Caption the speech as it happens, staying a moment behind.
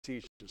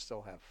teach and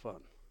still have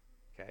fun.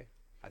 Okay?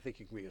 I think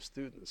you can be a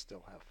student and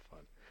still have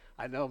fun.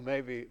 I know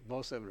maybe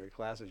most seminary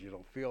classes you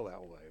don't feel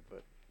that way,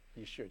 but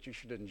you should. You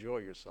should enjoy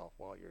yourself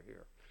while you're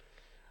here.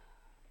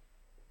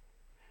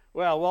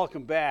 Well,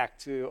 welcome back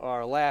to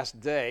our last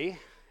day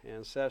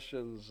in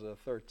sessions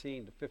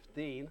 13 to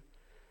 15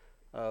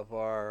 of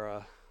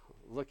our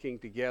looking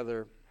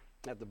together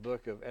at the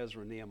book of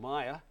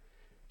Ezra-Nehemiah.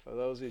 For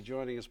those of you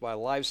joining us by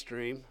live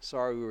stream,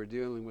 sorry we were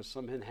dealing with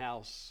some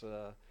in-house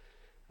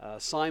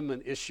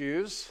assignment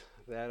issues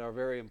that are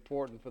very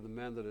important for the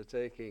men that are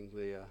taking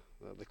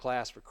the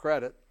class for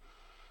credit.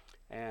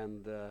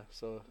 And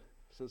so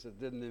since it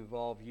didn't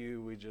involve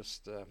you, we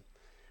just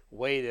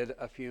waited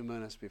a few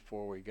minutes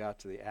before we got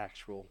to the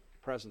actual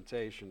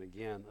presentation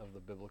again of the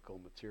biblical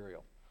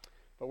material.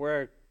 But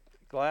we're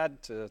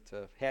glad to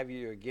have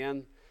you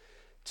again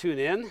tune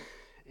in,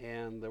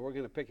 and we're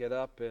going to pick it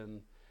up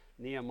in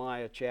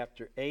Nehemiah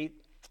chapter 8,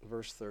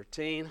 verse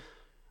 13,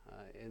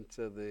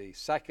 into the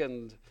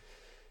second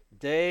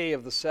day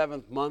of the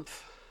seventh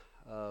month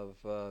of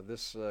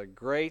this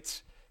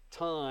great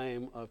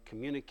time of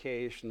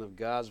communication of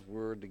God's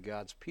word to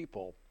God's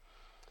people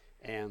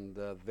and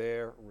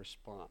their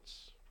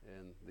response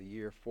in the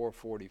year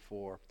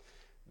 444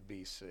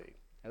 BC.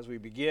 As we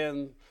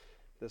begin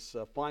this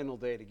final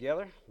day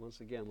together, once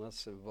again,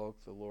 let's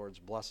invoke the Lord's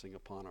blessing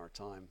upon our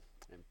time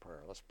in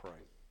prayer. Let's pray.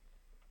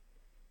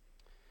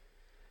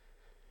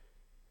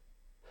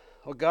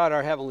 Oh God,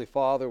 our Heavenly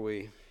Father,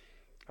 we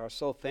are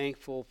so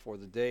thankful for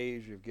the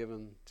days you've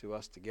given to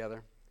us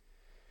together,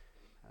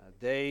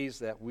 days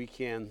that we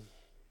can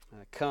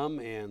come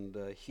and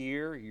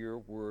hear your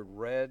word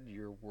read,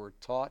 your word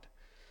taught.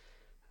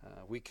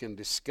 We can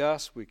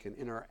discuss, we can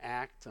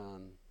interact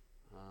on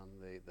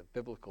the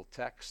biblical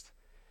text.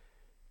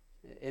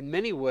 In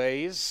many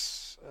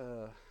ways,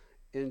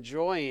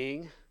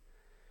 enjoying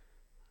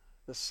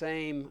the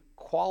same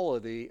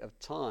quality of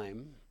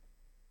time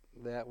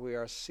that we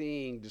are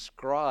seeing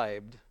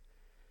described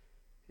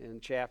in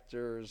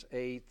chapters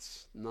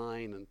 8,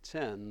 9, and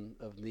 10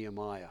 of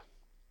Nehemiah.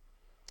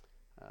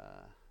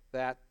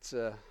 That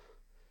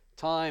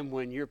time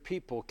when your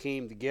people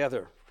came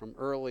together from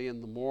early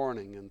in the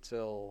morning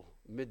until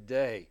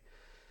midday,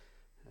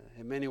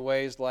 in many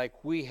ways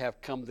like we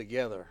have come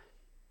together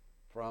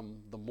from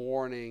the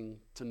morning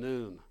to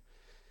noon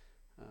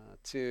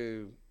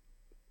to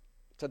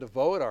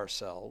devote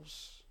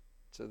ourselves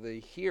to the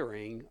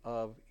hearing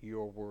of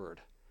your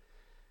word.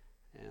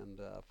 And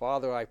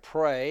Father, I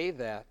pray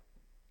that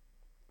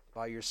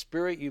by your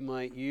Spirit you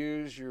might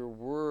use your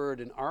word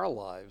in our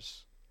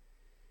lives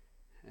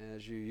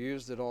as you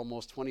used it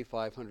almost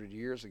 2,500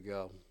 years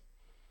ago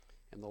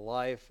in the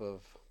life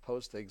of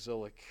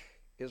post-exilic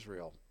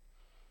Israel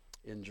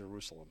in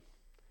Jerusalem.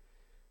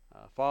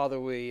 Father,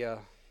 we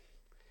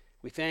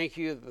thank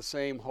you that the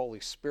same Holy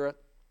Spirit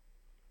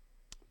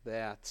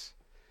that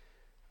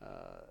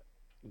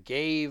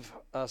gave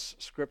us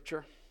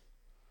Scripture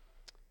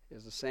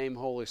is the same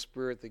Holy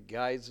Spirit that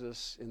guides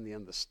us in the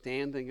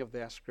understanding of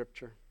that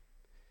Scripture.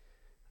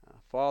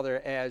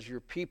 Father, as your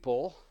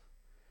people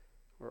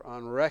are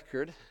on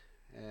record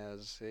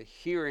as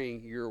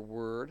hearing your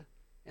word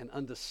and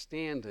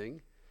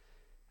understanding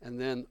and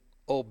then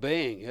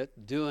obeying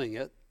it, doing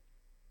it,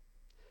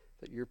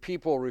 that your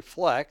people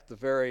reflect the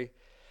very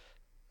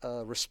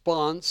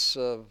response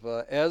of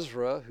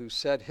Ezra, who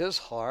set his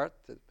heart,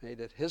 that made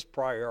it his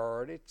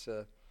priority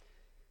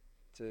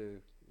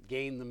to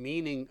gain the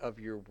meaning of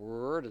your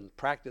word and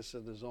practice it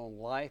in his own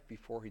life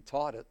before he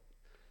taught it.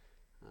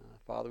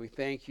 Father, we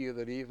thank you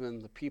that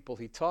even the people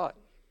he taught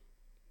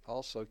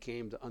also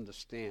came to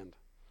understand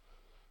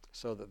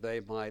so that they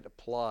might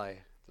apply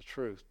the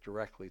truth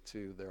directly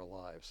to their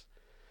lives.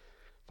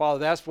 Father,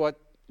 that's what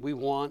we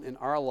want in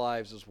our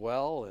lives as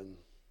well, and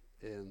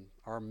in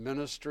our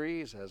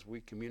ministries as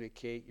we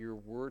communicate your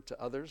word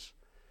to others.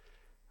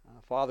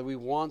 Father, we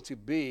want to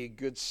be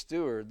good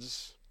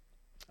stewards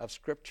of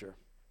Scripture,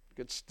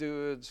 good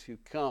stewards who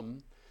come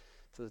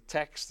to the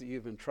text that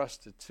you've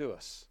entrusted to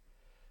us,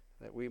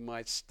 that we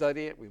might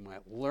study it, we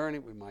might learn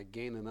it, we might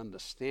gain an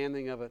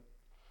understanding of it,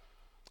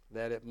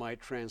 that it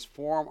might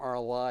transform our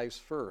lives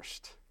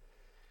first,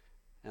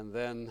 and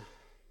then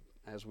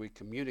as we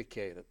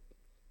communicate it,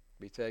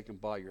 be taken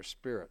by your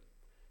Spirit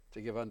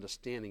to give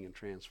understanding and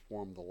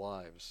transform the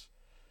lives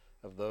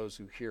of those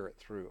who hear it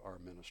through our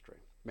ministry.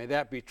 May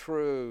that be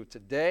true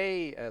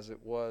today as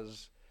it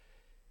was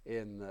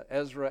in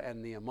Ezra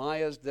and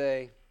Nehemiah's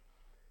day.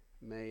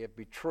 May it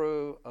be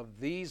true of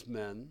these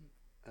men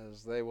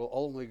as they will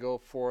only go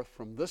forth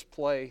from this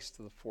place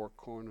to the four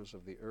corners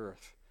of the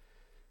earth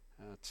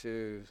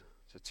to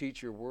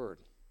teach your word,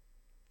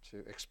 to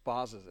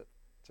exposit it,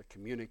 to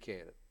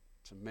communicate it,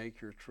 to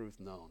make your truth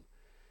known.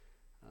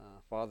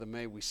 Father,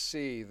 may we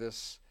see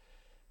this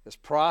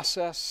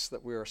process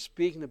that we are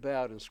speaking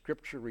about in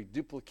Scripture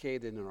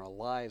reduplicated in our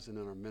lives and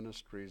in our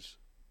ministries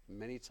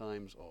many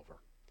times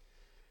over.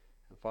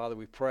 And Father,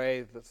 we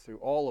pray that through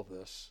all of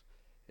this,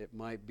 it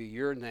might be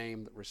your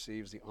name that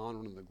receives the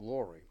honor and the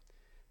glory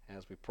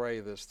as we pray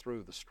this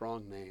through the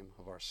strong name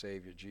of our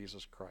Savior,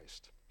 Jesus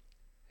Christ.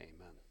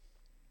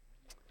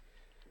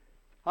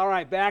 All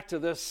right, back to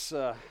this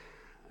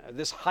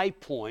high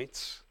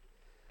point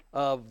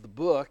of the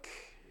book,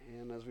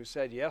 and as we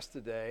said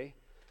yesterday,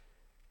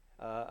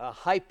 a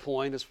high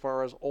point as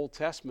far as Old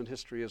Testament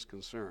history is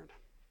concerned.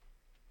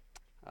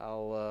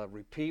 I'll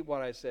repeat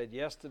what I said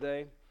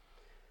yesterday,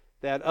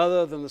 that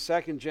other than the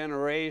second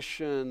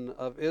generation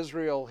of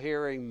Israel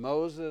hearing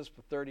Moses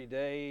for 30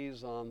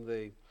 days on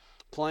the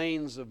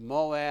plains of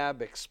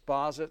Moab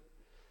exposit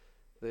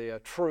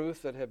the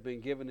truth that had been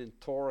given in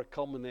Torah,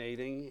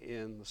 culminating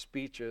in the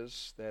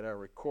speeches that are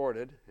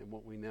recorded in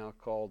what we now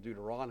call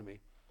Deuteronomy,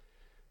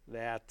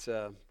 that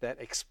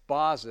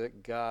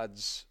exposit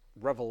God's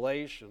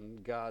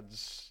revelation,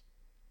 God's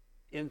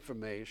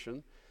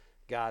information,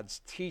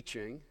 God's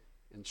teaching,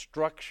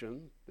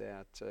 instruction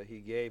that he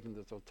gave in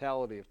the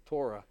totality of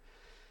Torah,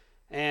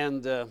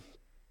 and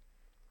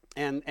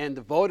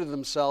devoted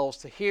themselves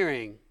to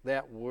hearing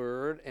that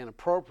word and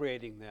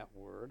appropriating that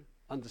word,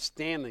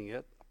 understanding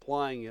it,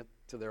 applying it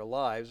to their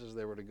lives as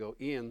they were to go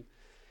in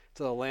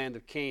to the land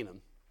of Canaan.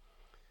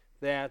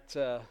 That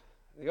the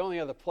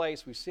only other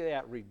place we see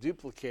that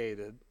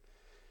reduplicated,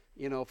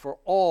 for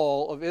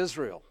all of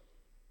Israel.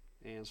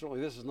 And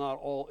certainly this is not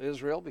all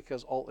Israel,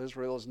 because all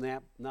Israel is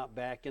not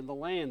back in the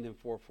land in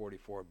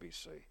 444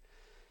 BC.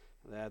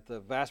 That the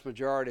vast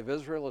majority of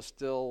Israel is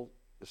still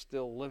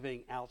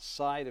living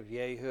outside of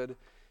Yehud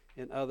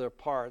in other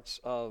parts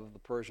of the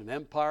Persian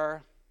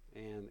Empire,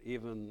 and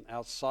even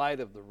outside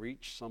of the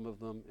reach, some of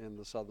them in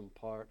the southern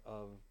part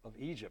of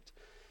Egypt.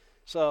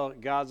 So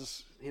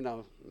God's,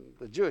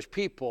 the Jewish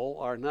people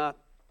are not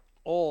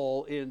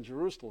all in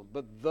Jerusalem,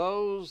 but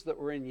those that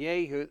were in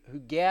Yehud who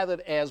gathered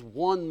as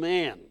one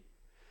man.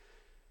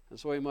 And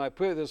so we might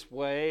put it this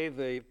way,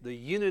 the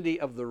unity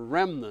of the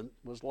remnant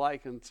was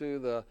likened to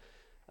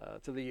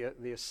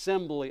the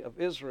assembly of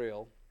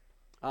Israel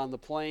on the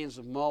plains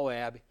of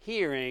Moab,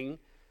 hearing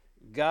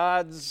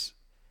God's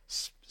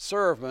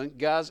servant,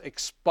 God's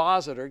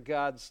expositor,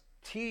 God's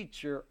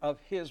teacher of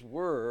his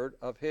word,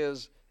 of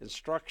his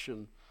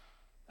instruction,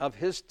 of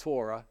his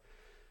Torah,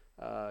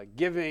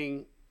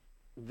 giving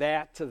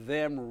that to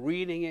them,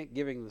 reading it,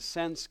 giving the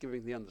sense,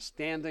 giving the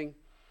understanding,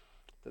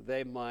 that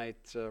they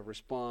might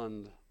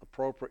respond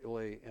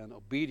appropriately and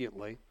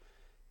obediently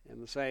in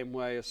the same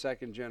way a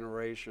second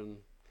generation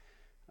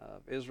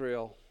of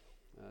Israel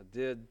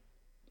did.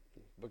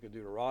 Book of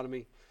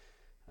Deuteronomy,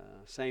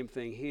 same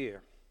thing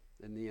here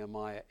in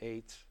Nehemiah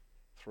 8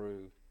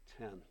 through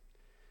 10.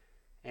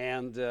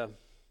 And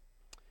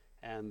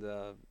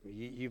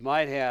you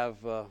might have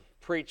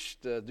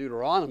preached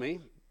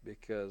Deuteronomy,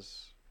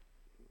 because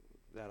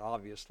that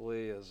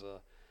obviously is a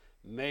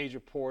major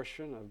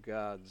portion of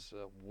God's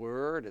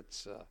Word.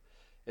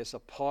 It's a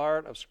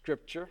part of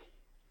Scripture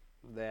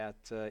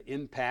that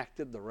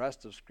impacted the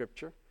rest of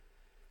Scripture.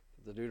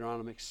 The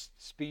Deuteronomic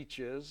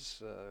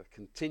speeches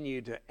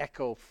continue to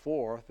echo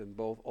forth in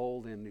both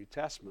Old and New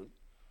Testament.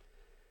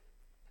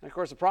 And of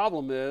course, the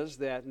problem is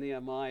that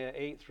Nehemiah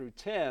 8 through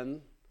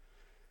 10,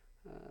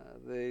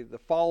 the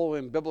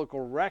following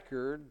biblical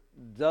record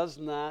does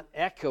not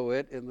echo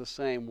it in the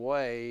same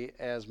way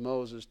as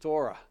Moses'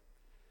 Torah.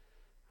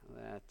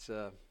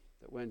 That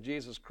when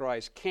Jesus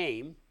Christ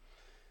came,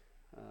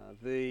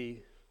 the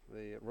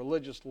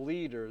religious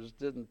leaders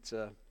didn't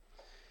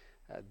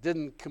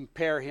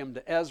compare him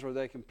to Ezra,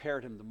 they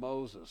compared him to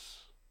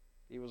Moses.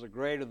 He was a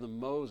greater than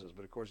Moses,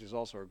 but of course he's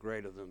also a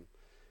greater than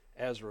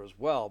Ezra as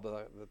well.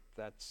 But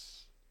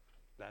that's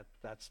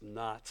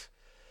not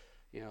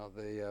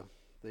the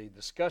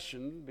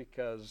discussion,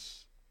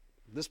 because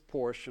this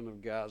portion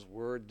of God's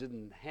Word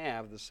didn't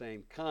have the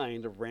same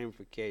kind of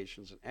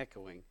ramifications and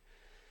echoing,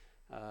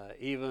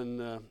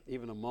 even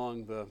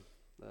among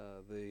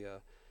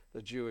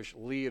the Jewish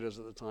leaders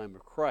at the time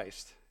of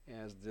Christ,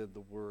 as did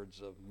the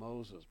words of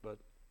Moses. But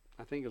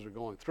I think as we're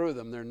going through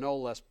them, they're no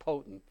less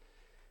potent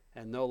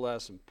and no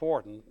less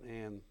important.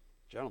 And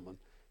gentlemen,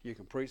 you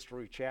can preach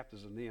through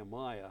chapters of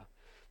Nehemiah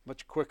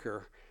much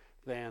quicker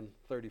than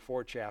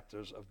 34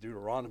 chapters of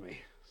Deuteronomy.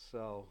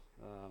 So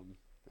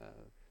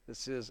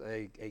this is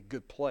a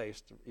good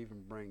place to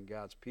even bring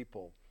God's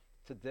people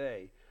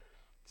today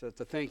to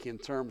think in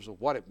terms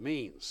of what it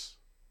means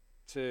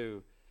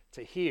to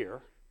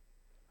hear,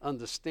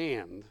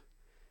 understand,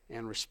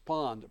 and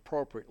respond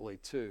appropriately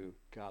to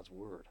God's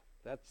Word.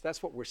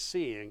 That's what we're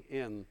seeing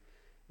in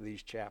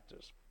these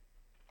chapters.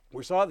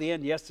 We saw at the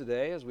end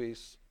yesterday, as we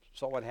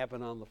saw what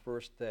happened on the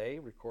first day,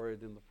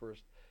 recorded in the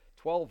first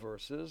 12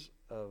 verses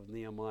of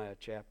Nehemiah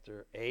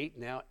chapter 8.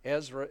 Now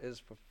Ezra is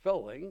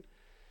fulfilling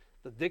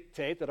the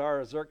dictate that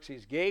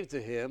Artaxerxes gave to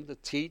him to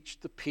teach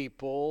the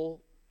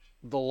people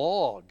the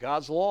law,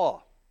 God's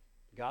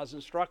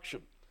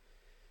instruction.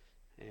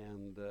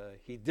 And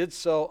he did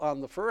so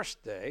on the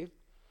first day.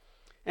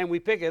 And we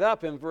pick it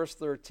up in verse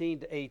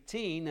 13 to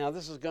 18. Now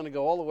this is going to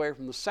go all the way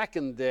from the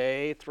second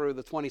day through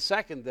the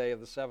 22nd day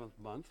of the seventh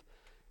month,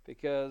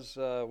 because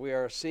we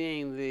are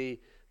seeing the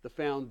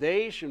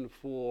foundation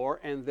for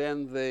and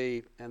then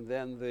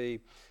the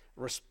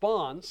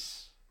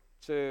response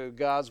to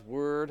God's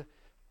Word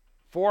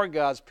for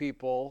God's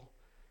people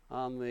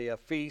on the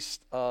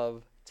feast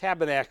of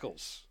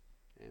tabernacles.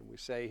 And we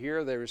say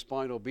here they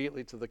respond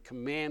obediently to the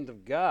command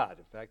of God.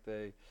 In fact,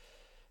 they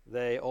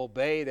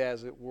obeyed,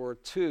 as it were,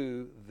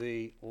 to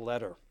the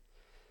letter.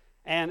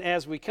 And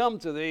as we come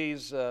to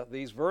these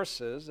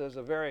verses, there's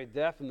a very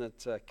definite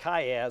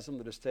chiasm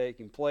that is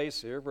taking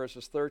place here.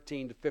 Verses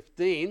 13 to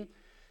 15,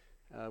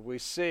 we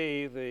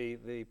see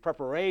the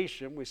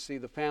preparation, we see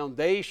the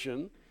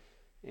foundation.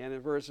 And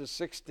in verses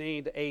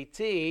 16 to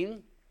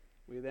 18,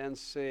 we then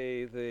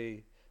see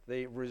the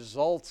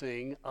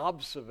resulting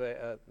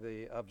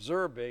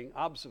observing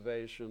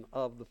observation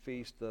of the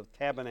Feast of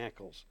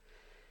Tabernacles.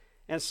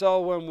 And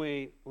so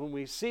when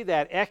we see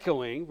that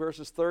echoing,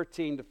 verses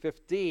 13 to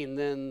 15,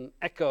 then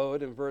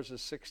echoed in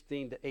verses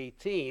 16 to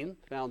 18,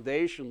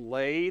 foundation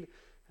laid,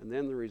 and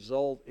then the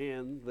result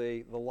in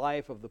the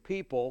life of the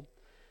people,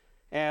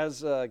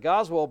 as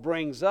Goswell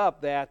brings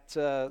up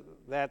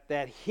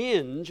that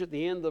hinge at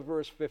the end of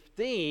verse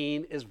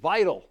 15 is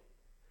vital.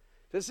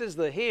 This is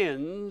the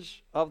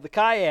hinge of the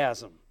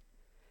chiasm,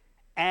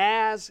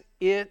 as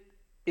it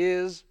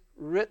is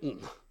written.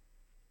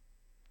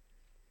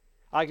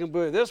 I can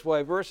put it this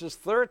way, verses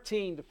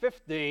 13 to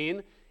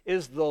 15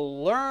 is the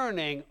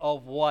learning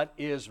of what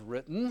is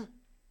written.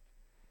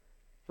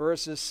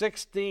 Verses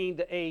 16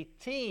 to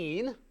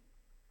 18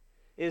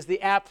 is the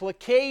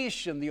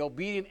application, the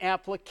obedient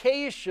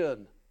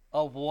application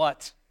of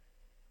what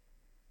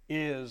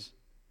is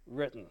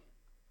written.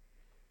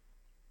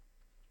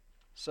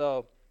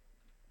 So,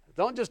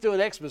 don't just do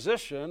an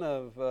exposition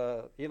of,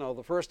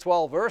 the first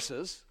 12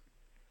 verses.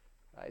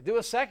 Do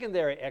a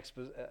secondary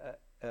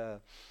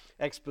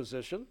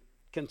exposition.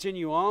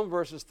 Continue on,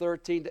 verses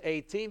 13 to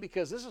 18,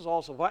 because this is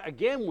also,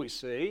 again, we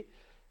see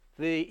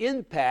the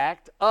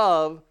impact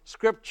of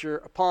Scripture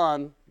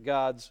upon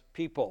God's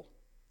people.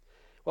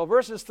 Well,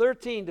 verses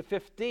 13 to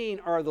 15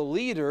 are the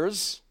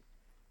leaders.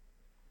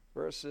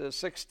 Verses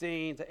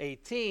 16 to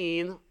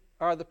 18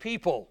 are the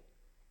people.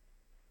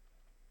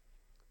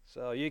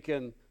 So you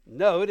can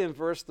note in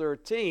verse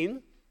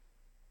 13,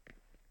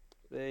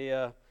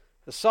 the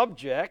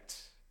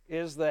subject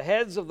is the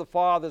heads of the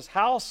fathers'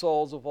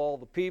 households of all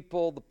the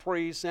people, the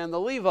priests, and the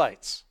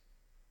Levites.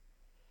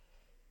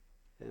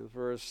 In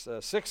verse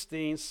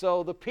 16,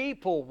 so the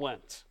people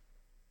went.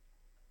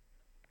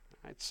 All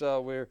right,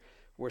 so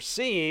we're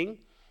seeing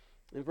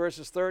in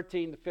verses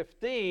 13 to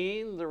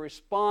 15 the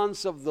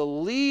response of the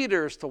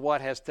leaders to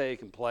what has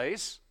taken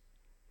place.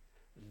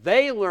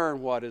 They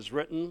learn what is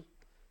written,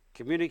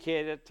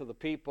 communicate it to the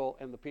people,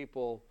 and the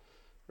people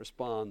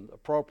respond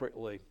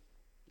appropriately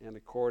and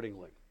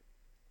accordingly.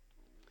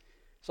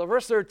 So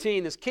verse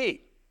 13 is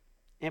key,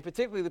 and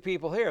particularly the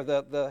people here,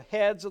 the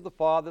heads of the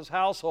fathers'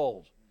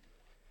 households,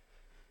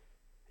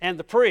 and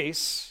the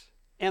priests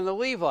and the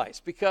Levites,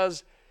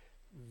 because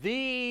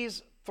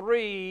these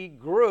three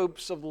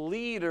groups of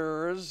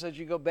leaders, as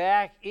you go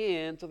back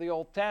into the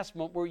Old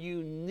Testament, were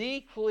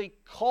uniquely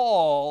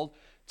called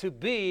to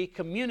be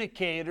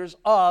communicators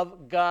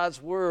of God's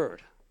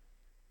Word.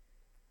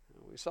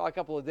 We saw a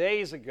couple of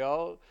days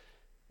ago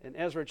in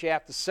Ezra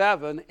chapter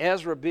 7,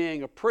 Ezra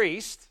being a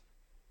priest,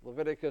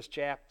 Leviticus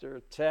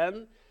chapter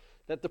 10,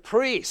 that the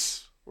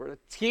priests were to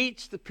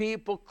teach the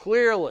people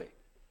clearly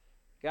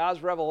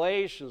God's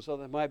revelation so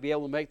they might be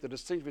able to make the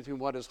distinction between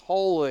what is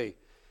holy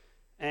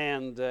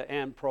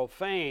and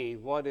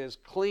profane, what is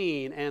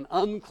clean and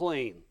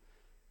unclean,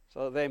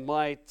 so they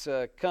might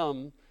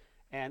come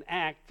and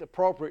act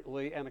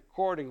appropriately and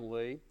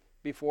accordingly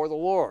before the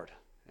Lord,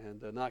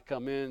 and not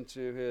come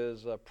into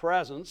His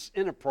presence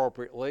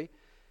inappropriately,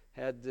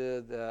 had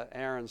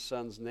Aaron's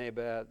sons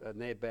Nadab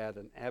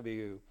and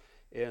Abihu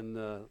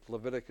in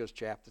Leviticus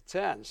chapter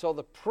 10. So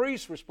the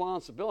priest's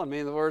responsibility,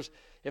 in other words,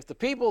 if the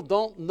people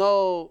don't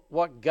know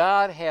what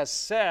God has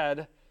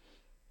said,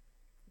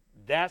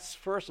 that's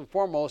first and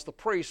foremost the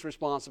priest's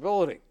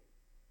responsibility.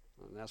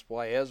 And that's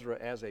why Ezra,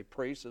 as a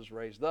priest, is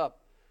raised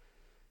up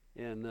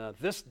in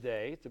this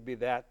day to be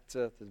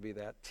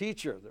that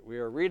teacher that we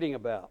are reading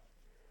about.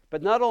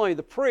 But not only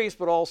the priests,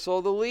 but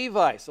also the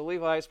Levites. The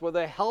Levites were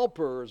the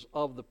helpers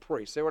of the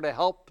priests. They were to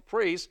help the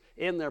priests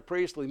in their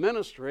priestly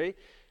ministry.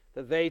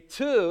 That they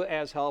too,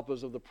 as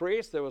helpers of the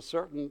priests, there were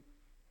certain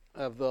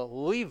of the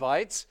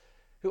Levites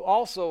who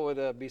also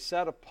would be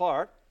set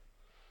apart,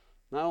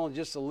 not only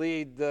just to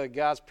lead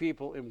God's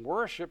people in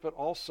worship, but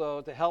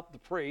also to help the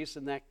priests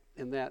in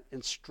that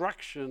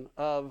instruction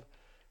of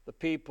the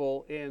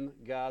people in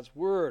God's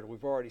Word.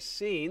 We've already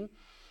seen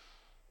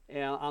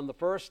on the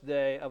first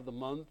day of the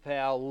month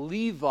how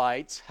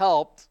Levites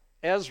helped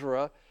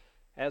Ezra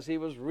as he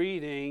was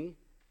reading,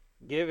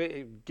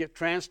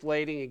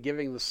 translating and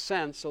giving the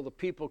sense so the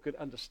people could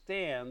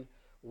understand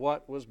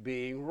what was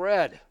being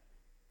read.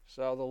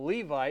 So the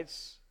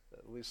Levites,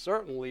 at least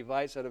certain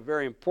Levites, had a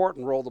very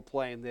important role to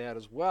play in that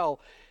as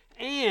well,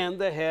 and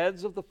the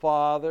heads of the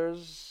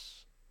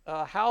fathers'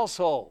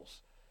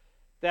 households.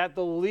 That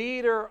the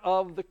leader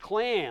of the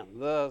clan,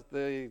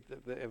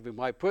 if we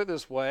might put it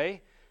this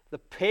way, the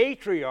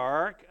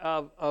patriarch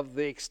of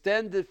the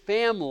extended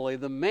family,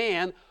 the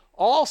man,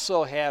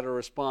 also had a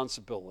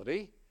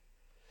responsibility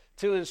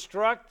to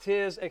instruct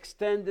his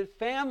extended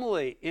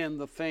family in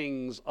the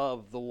things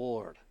of the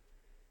Lord.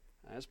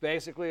 That's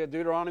basically a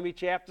Deuteronomy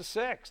chapter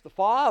 6. The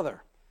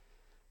father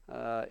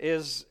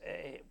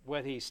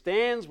when he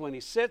stands, when he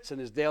sits in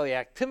his daily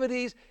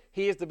activities,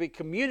 he is to be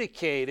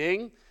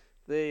communicating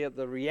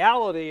the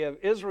reality of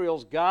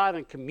Israel's God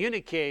and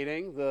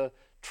communicating the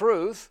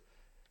truth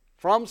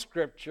from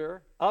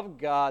Scripture of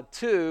God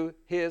to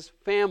his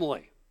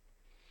family.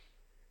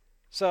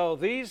 So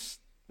these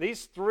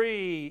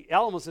three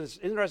elements, it's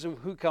interesting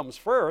who comes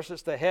first.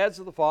 It's the heads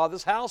of the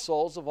fathers'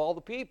 households of all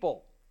the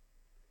people.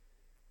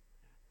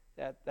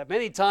 That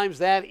many times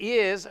that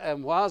is,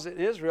 and was in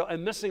Israel, a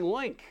missing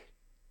link.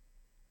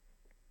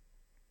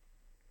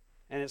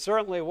 And it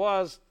certainly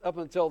was up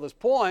until this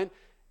point.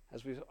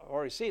 As we've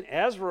already seen,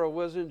 Ezra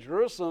was in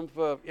Jerusalem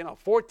for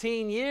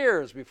 14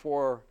 years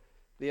before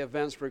the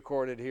events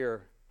recorded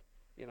here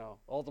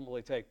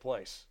ultimately take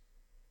place.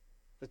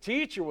 The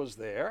teacher was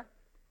there.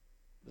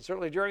 But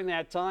certainly during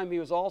that time, he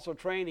was also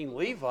training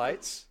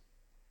Levites.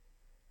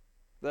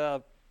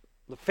 The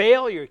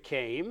failure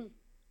came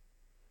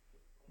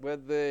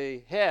with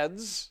the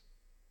heads,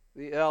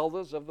 the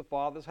elders of the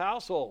fathers'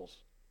 households,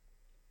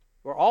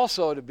 were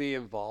also to be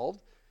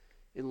involved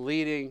in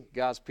leading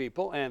God's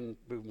people, and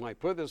we might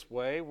put it this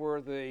way,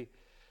 were the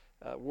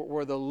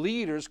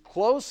leaders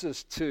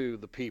closest to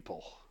the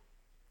people,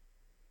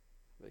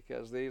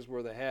 because these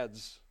were the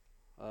heads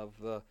of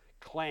the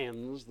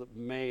clans that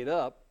made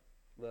up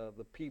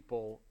the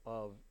people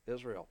of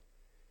Israel.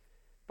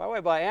 By the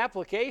way, by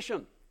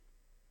application,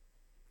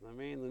 the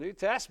New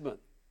Testament,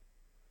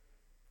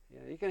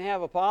 you can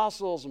have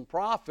apostles and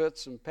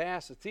prophets and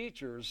pastor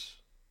teachers,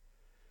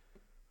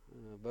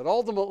 but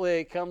ultimately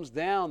it comes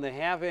down to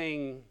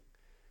having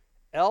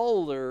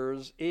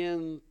elders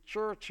in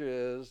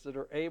churches that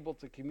are able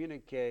to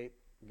communicate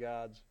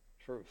God's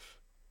truth.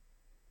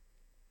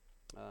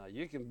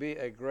 You can be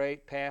a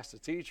great pastor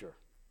teacher,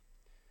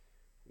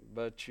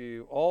 but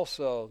you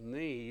also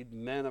need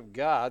men of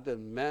God,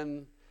 and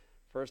men,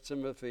 1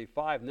 Timothy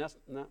 5, not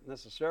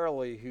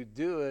necessarily who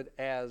do it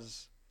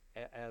as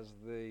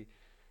the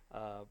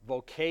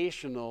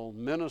vocational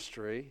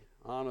ministry.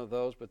 Honor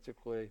those,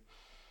 particularly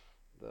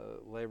the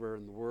labor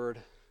in the word,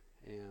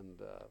 and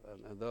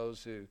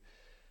those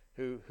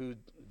who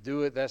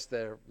do it. That's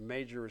their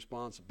major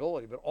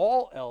responsibility. But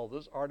all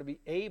elders are to be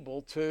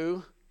able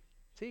to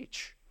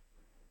teach.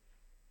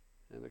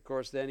 And of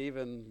course, then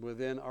even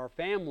within our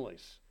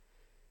families,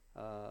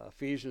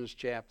 Ephesians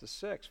chapter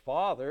 6,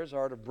 fathers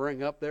are to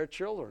bring up their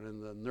children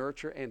in the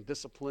nurture and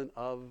discipline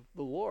of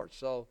the Lord.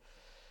 So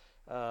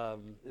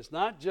it's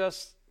not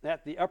just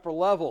at the upper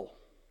level.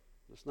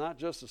 It's not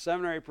just the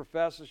seminary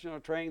professors,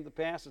 training the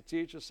pastor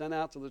teachers, sent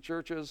out to the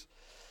churches,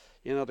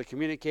 to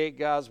communicate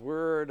God's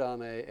word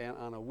on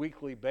a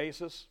weekly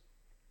basis.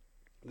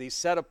 These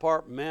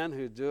set-apart men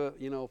who do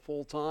it,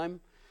 full time.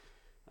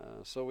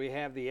 So we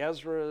have the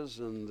Ezras,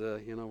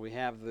 and we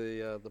have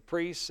the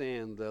priests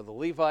and the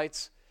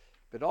Levites.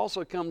 But it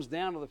also comes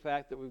down to the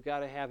fact that we've got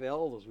to have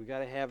elders. We've got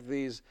to have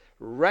these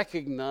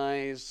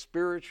recognized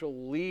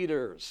spiritual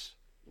leaders,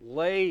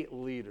 lay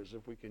leaders,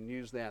 if we can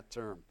use that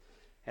term,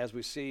 as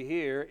we see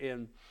here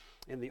in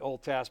the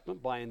Old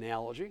Testament by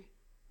analogy.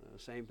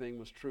 Same thing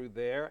was true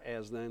there,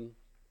 as then,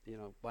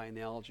 by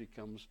analogy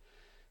comes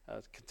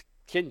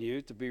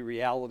continue to be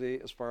reality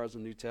as far as the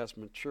New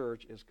Testament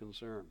church is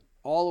concerned.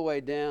 All the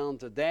way down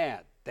to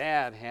dad.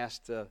 Dad has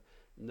to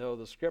know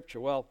the Scripture.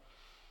 Well,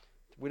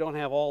 we don't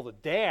have all the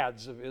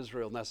dads of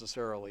Israel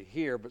necessarily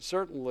here, but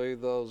certainly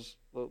that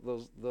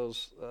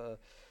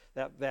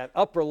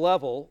upper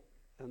level,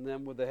 and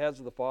then with the heads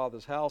of the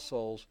fathers'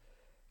 households,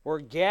 were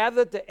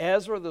gathered to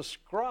Ezra the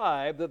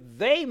scribe that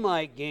they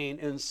might gain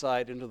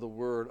insight into the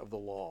word of the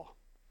law.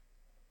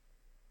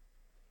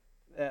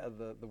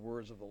 The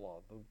words of the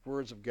law, the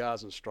words of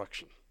God's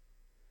instruction.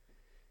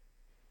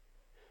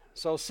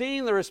 So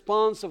seeing the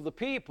response of the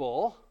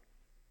people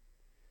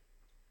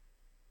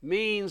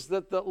means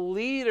that the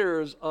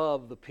leaders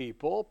of the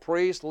people,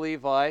 priests,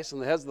 Levites, and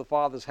the heads of the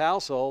father's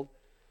household,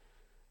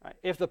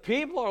 if the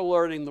people are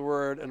learning the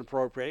word and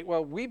appropriating,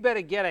 well, we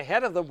better get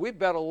ahead of them. We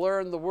better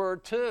learn the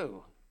word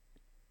too.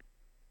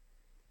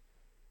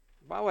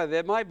 By the way,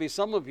 there might be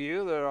some of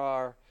you that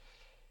are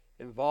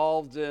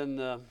involved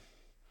in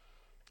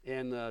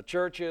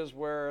churches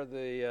where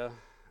the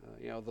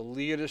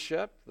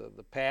leadership,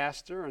 the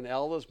pastor and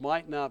elders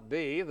might not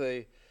be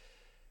the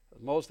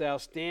most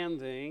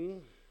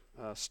outstanding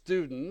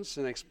students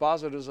and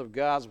expositors of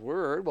God's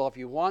word. Well, if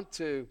you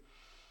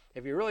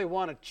really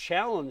want to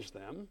challenge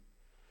them,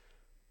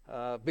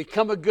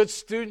 become a good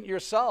student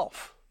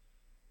yourself.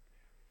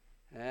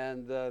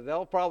 And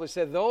they'll probably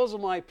say, those are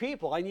my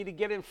people. I need to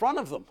get in front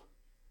of them.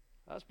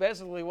 That's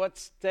basically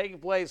what's taking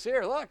place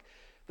here. Look,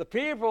 the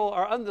people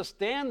are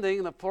understanding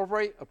and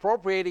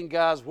appropriating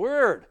God's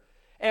word,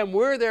 and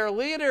we're their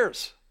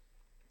leaders.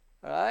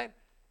 All right?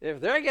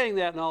 If they're getting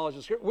that knowledge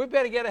of Scripture, we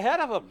better get ahead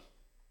of them.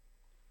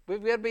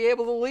 We've got to be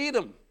able to lead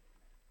them.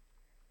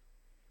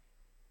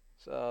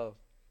 So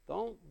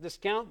don't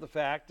discount the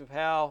fact of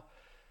how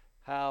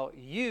how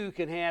you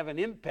can have an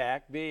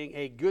impact being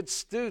a good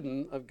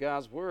student of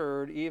God's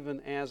Word, even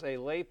as a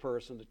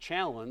layperson, to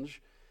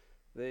challenge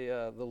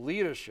the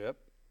leadership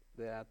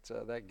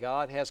that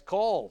God has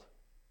called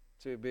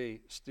to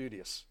be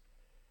studious.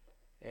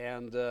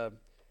 And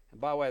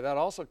by the way, that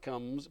also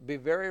comes, be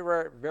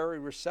very, very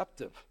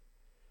receptive.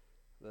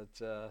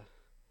 That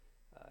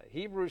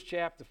Hebrews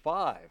chapter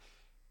 5,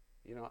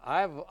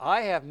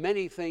 I have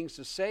many things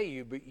to say to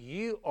you, but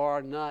you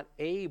are not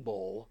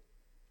able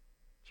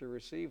to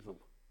receive them.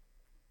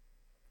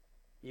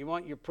 You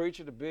want your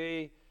preacher to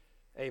be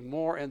a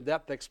more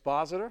in-depth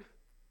expositor?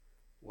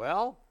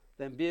 Well,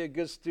 then be a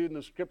good student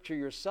of Scripture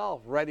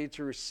yourself, ready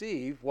to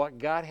receive what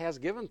God has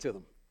given to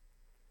them.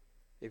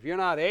 If you're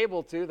not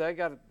able to, they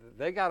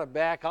got to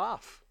back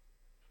off.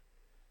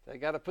 They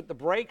got to put the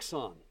brakes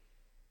on.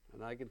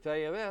 And I can tell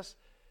you this,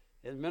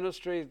 in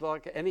ministry,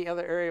 like any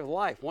other area of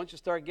life, once you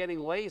start getting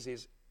lazy,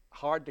 it's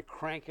hard to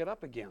crank it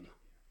up again.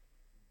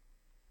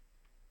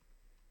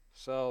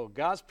 So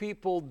God's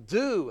people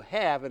do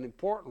have an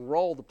important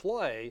role to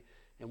play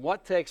in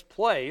what takes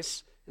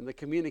place in the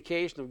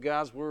communication of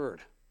God's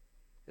Word.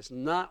 It's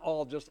not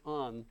all just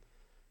on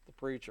the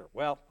preacher.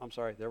 Well, I'm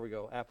sorry, there we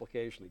go,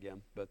 application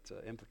again, but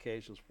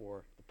implications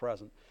for the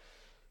present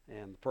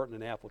and the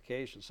pertinent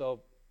application.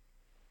 So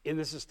in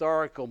this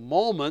historical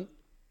moment,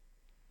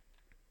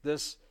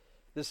 this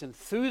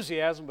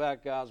enthusiasm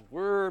about God's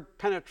Word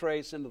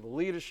penetrates into the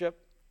leadership.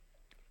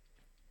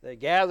 They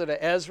gather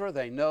to Ezra.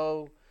 They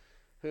know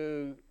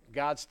who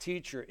God's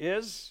teacher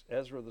is,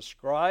 Ezra the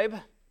scribe.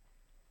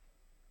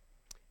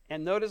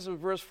 And notice in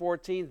verse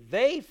 14,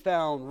 they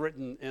found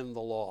written in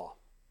the law.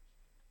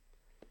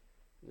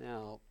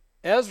 Now,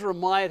 Ezra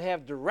might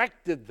have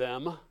directed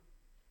them,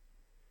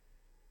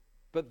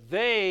 but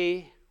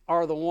they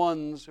are the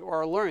ones who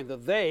are learning. The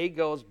they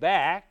goes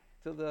back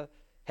to the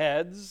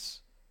heads,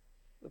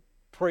 the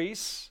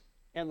priests,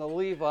 and the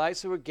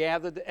Levites who were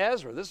gathered to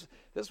Ezra. This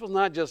was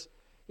not just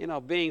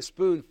being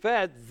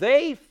spoon-fed.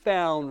 They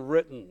found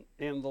written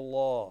in the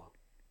law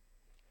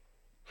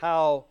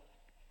how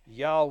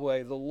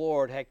Yahweh, the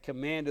Lord, had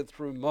commanded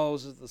through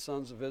Moses the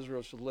sons of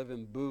Israel should live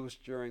in booths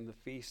during the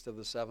feast of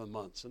the 7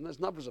 months. And there's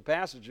numbers of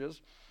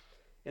passages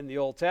in the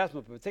Old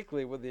Testament,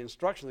 particularly with the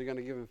instruction they're going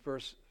to give in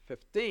verse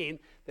 15.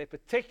 They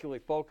particularly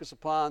focus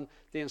upon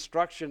the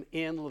instruction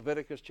in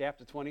Leviticus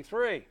chapter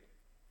 23.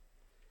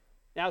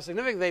 Now, it's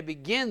significant they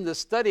begin the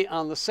study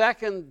on the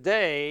 2nd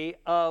day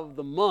of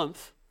the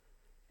month,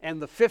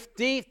 and the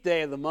 15th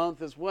day of the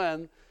month is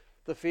when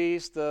the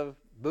Feast of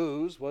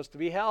Booths was to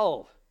be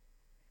held.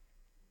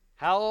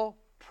 How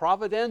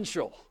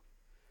providential.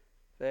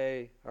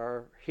 They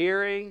are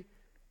hearing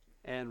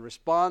and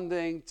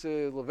responding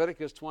to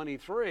Leviticus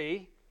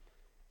 23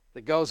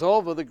 that goes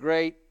over the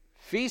great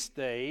feast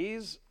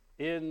days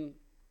in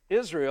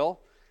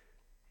Israel,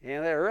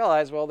 and they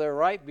realize, well, they're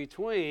right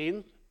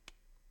between,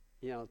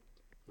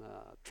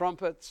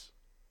 trumpets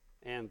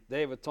and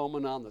Day of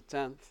Atonement on the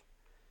 10th,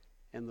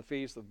 and the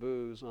Feast of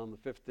Booths on the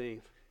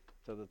 15th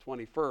to the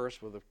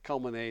 21st, with a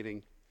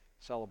culminating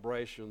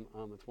celebration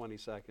on the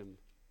 22nd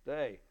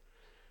day.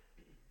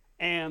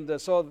 And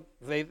so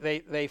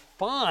they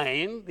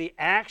find the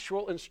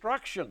actual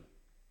instruction.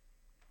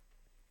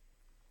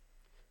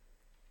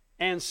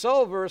 And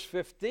so, verse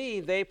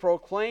 15, they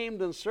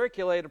proclaimed and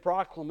circulated a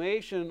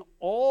proclamation in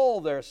all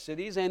their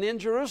cities and in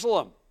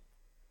Jerusalem.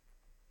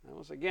 Now,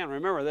 once again,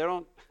 remember, they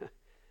don't,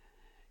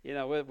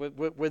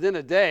 within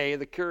a day,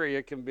 the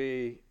courier can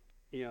be,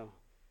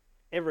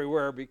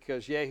 everywhere,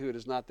 because Yehud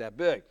is not that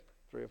big.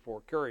 3 or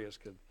 4 couriers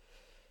could,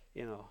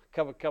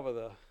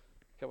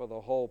 cover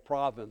the whole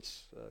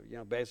province,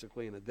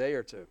 basically in a day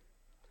or two.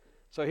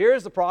 So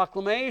here's the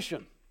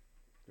proclamation.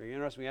 Very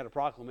interesting. We had a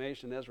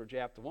proclamation in Ezra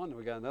chapter 1, and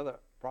we got another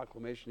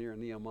proclamation here in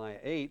Nehemiah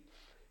 8.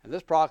 And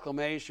this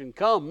proclamation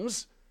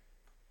comes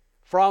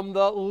from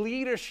the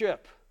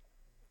leadership,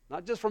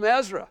 not just from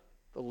Ezra,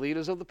 the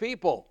leaders of the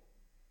people,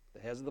 the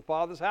heads of the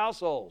fathers'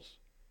 households,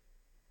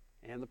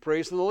 and the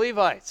priests and the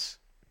Levites.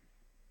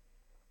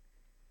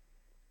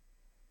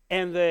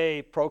 And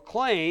they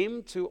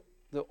proclaim to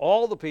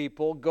all the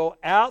people, go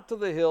out to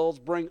the hills,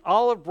 bring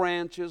olive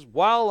branches,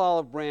 wild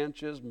olive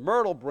branches,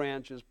 myrtle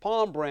branches,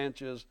 palm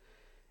branches,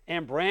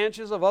 and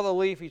branches of other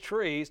leafy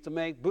trees to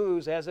make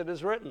booths as it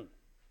is written.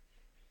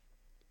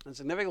 And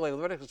significantly,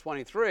 Leviticus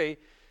 23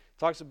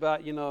 talks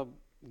about,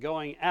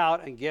 going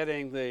out and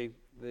getting the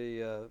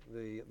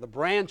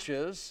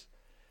branches.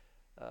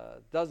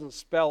 Doesn't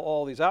spell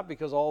all these out,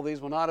 because all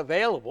these were not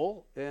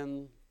available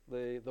in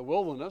the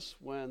wilderness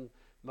when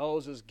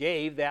Moses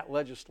gave that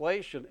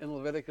legislation in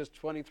Leviticus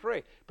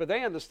 23. But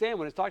they understand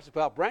when it talks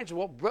about branches,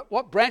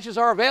 what branches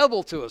are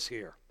available to us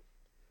here.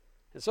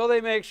 And so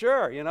they make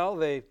sure,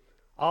 the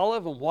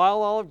olive and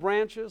wild olive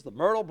branches, the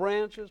myrtle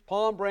branches,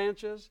 palm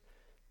branches,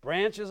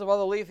 branches of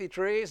other leafy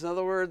trees. In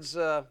other words,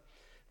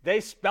 they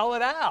spell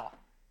it out.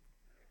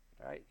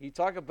 Right? You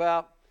talk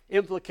about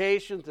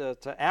implication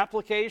to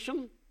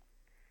application.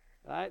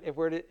 Right?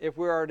 If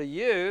we are to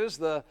use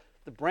the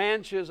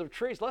branches of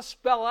trees, let's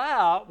spell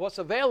out what's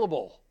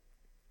available.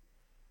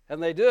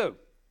 And they do.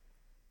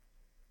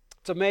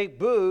 to make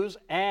booze,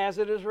 as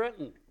it is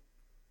written.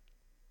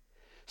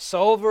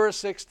 So, verse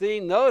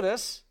 16,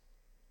 notice,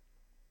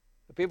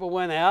 the people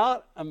went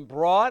out and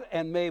brought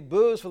and made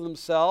booze for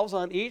themselves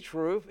on each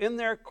roof, in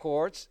their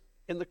courts,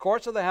 in the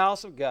courts of the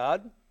house of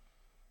God,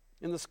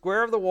 in the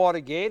square of the water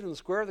gate, in the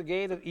square of the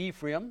gate of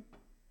Ephraim.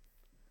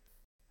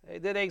 They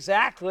did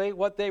exactly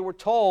what they were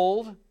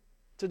told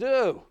to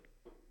do.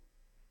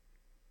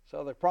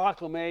 So the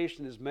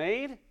proclamation is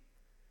made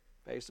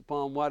based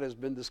upon what has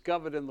been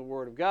discovered in the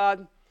Word of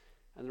God,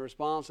 and the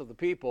response of the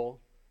people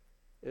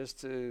is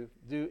to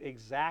do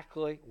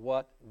exactly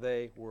what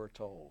they were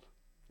told.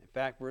 In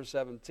fact, verse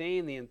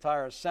 17, the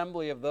entire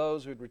assembly of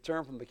those who had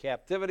returned from the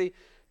captivity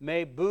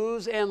made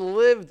booths and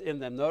lived in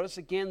them. Notice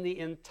again, the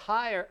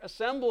entire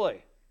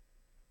assembly.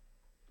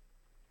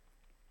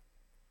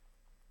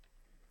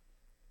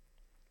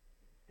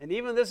 And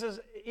even if this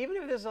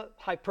is a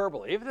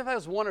hyperbole, even if there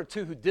was one or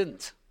two who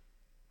didn't,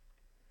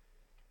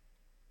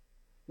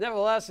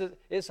 nevertheless,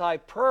 it's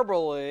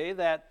hyperbole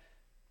that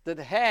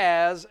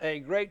has a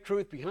great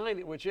truth behind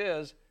it, which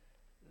is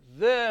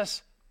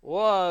this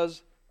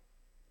was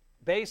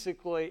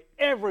basically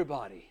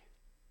everybody.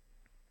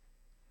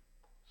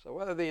 So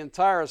whether the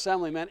entire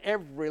assembly meant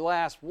every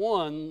last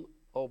one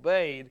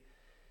obeyed,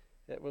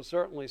 it was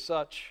certainly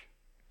such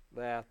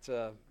that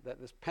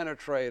this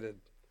penetrated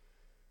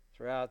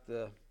throughout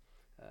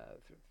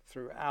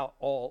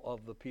all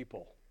of the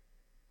people.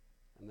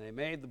 And they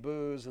made the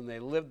booths and they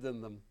lived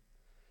in them.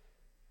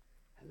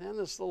 And then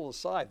this little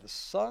aside, the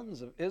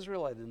sons of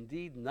Israel had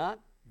indeed not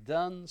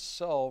done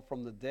so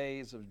from the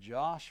days of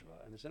Joshua.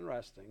 And it's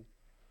interesting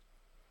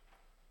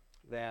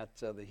that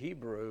the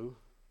Hebrew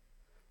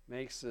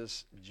makes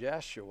this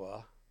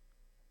Jeshua,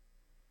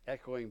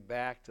 echoing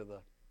back to the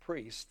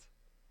priest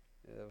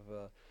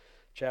of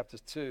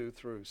chapters 2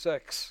 through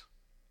 6,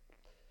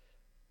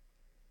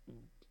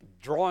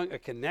 drawing a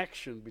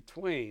connection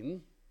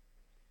between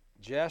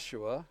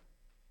Jeshua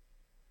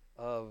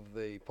of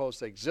the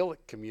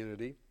post-exilic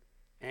community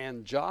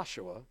and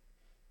Joshua,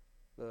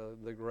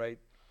 the great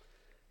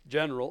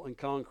general and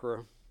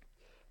conqueror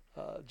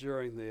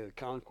during the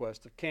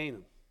conquest of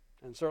Canaan.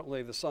 And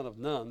certainly the son of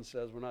Nun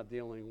says we're not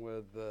dealing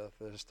with the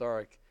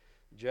historic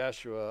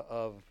Jeshua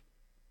of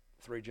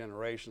 3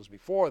 generations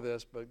before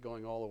this, but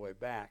going all the way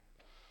back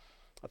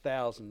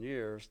 1,000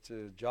 years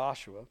to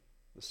Joshua,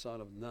 the son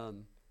of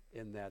Nun,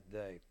 in that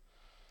day.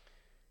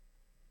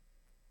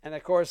 And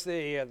of course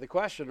the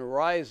question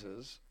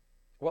arises,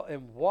 well,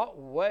 in what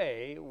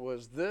way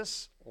was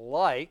this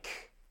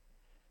like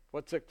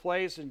what took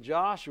place in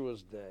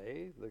Joshua's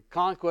day, the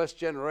conquest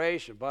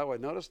generation? By the way,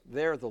 notice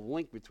there the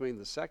link between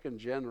the second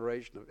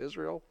generation of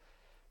Israel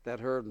that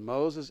heard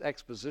Moses'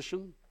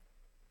 exposition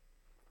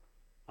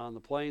on the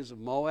plains of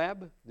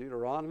Moab,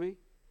 Deuteronomy,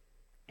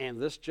 and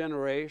this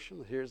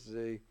generation. Here's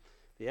the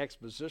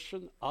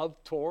exposition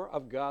of Torah,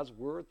 of God's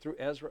Word, through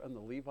Ezra and the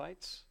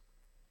Levites.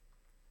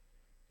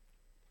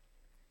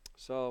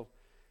 So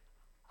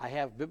I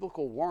have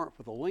biblical warrant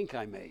for the link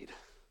I made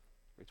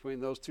between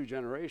those 2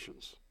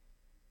 generations.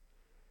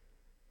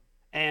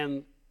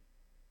 And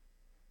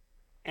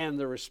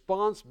the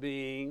response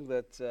being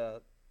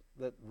that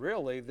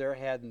really there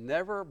had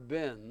never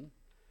been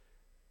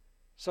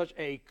such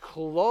a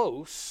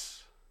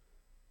close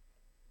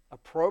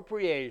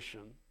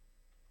appropriation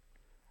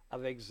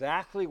of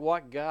exactly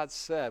what God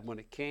said when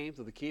it came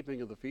to the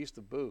keeping of the Feast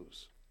of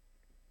Booths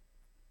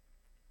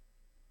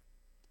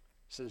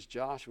since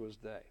Joshua's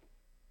day.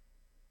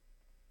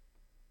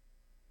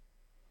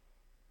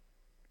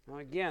 Now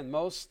again,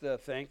 most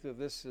think that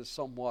this is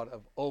somewhat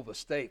of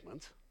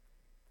overstatement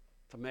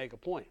to make a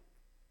point.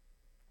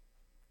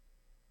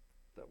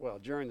 That, well,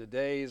 during the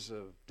days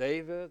of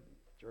David,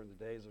 during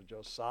the days of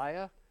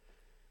Josiah,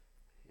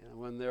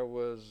 when there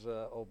was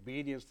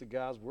obedience to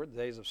God's word, the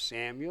days of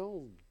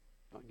Samuel,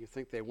 don't you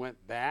think they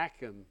went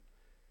back and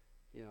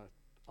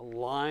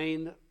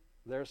aligned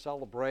their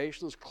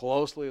celebrations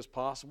closely as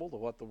possible to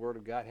what the Word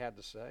of God had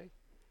to say?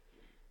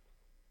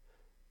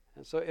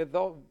 And so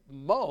though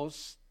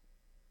most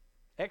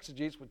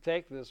exegetes would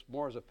take this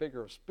more as a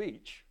figure of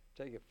speech,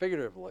 take it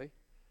figuratively,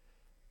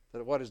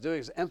 that what it's doing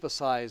is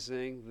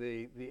emphasizing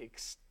the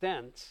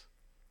extent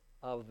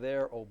of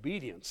their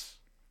obedience.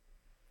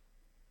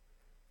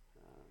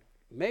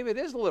 Maybe it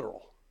is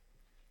literal.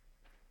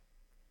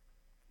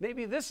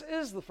 Maybe this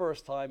is the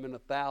first time in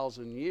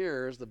 1,000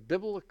 years the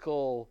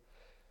biblical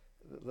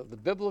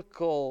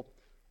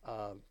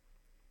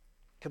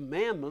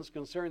commandments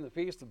concerning the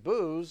Feast of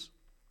Booths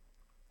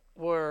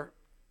were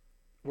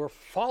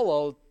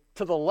followed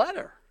to the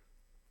letter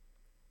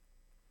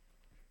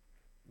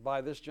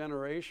by this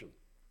generation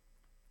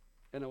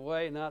in a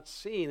way not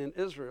seen in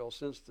Israel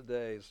since the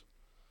days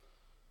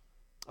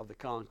of the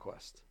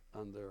conquest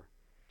under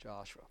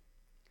Joshua.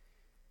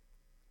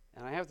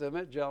 And I have to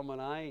admit,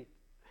 gentlemen, I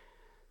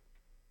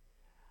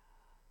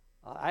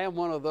am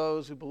one of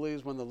those who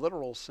believes when the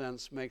literal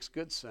sense makes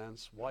good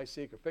sense, why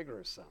seek a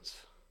figurative sense?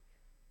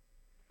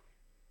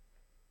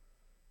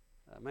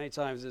 Many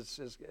times it's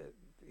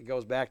it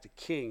goes back to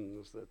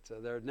kings,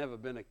 that there had never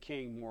been a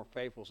king more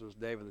faithful since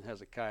David than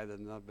Hezekiah. There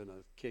had not been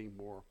a king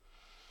more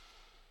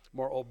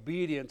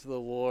obedient to the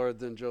Lord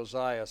than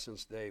Josiah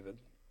since David.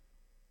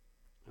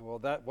 And well,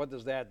 what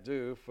does that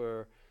do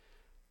for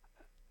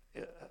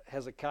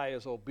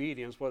Hezekiah's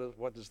obedience?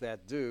 What does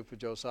that do for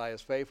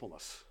Josiah's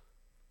faithfulness?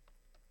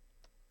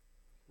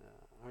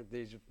 Aren't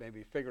these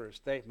maybe figurative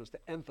statements to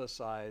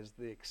emphasize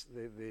the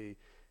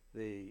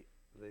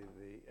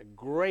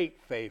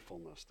great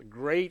faithfulness, the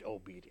great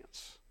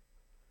obedience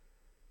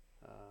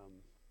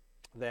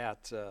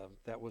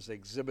that was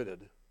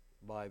exhibited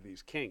by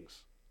these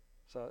kings?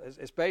 So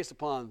it's based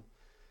upon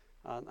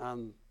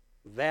on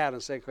that,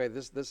 and saying, okay,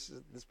 this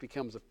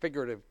becomes a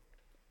figurative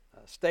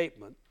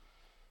statement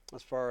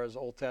as far as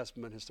Old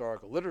Testament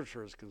historical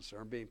literature is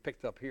concerned, being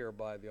picked up here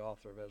by the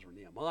author of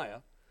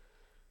Ezra-Nehemiah,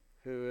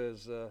 who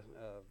is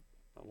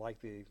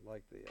like the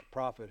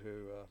prophet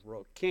who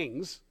wrote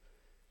Kings,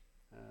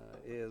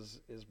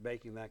 is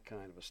making that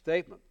kind of a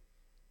statement.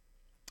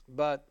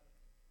 But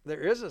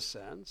there is a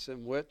sense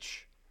in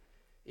which,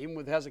 even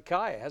with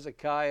Hezekiah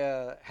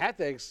had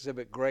to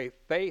exhibit great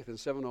faith in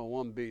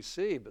 701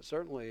 BC, but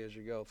certainly as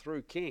you go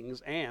through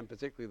Kings, and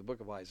particularly the book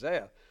of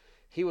Isaiah,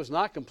 he was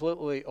not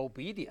completely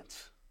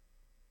obedient.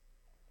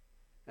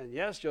 And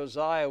yes,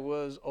 Josiah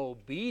was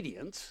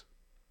obedient,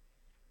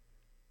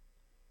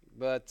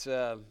 but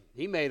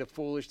he made a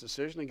foolish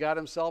decision and got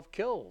himself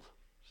killed.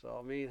 So,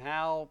 I mean,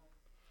 how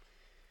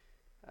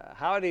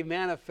did he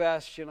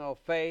manifest,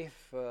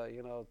 faith,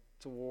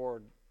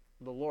 toward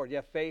the Lord?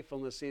 Yeah,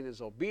 faithfulness in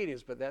his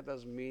obedience, but that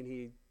doesn't mean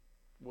he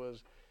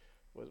was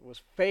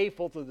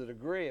faithful to the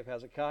degree of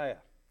Hezekiah.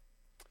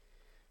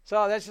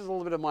 So that's just a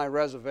little bit of my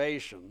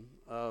reservation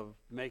of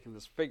making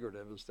this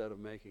figurative instead of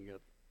making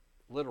it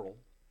literal.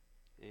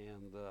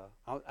 And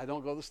I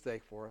don't go to the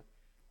stake for it.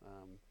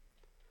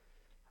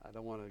 I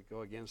don't want to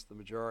go against the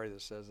majority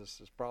that says this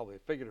is probably a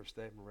figurative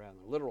statement rather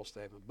than a literal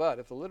statement. But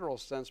if the literal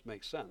sense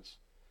makes sense,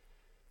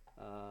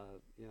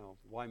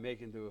 why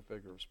make it into a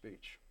figure of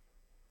speech?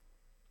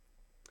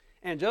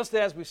 And just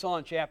as we saw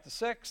in chapter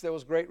 6, there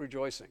was great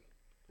rejoicing.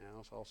 And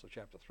also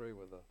chapter 3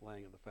 with the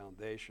laying of the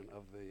foundation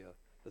of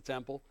the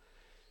temple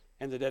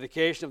and the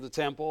dedication of the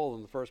temple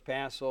and the first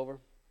Passover.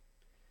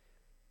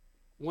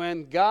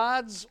 When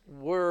God's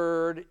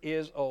word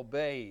is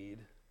obeyed,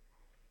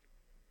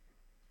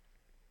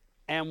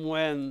 and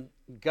when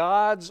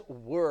God's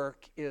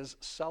work is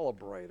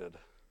celebrated,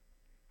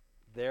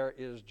 there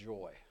is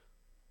joy.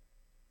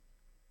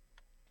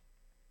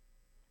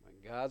 When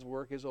God's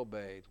work is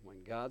obeyed,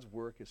 when God's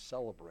work is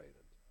celebrated,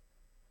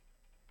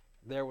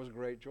 there was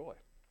great joy.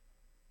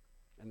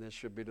 And this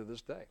should be to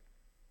this day.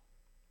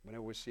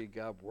 Whenever we see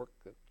God work,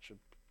 that should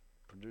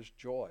produce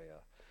joy, a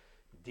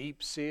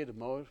deep-seated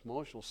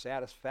emotional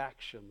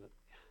satisfaction that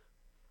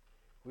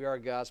we are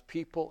God's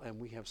people and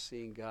we have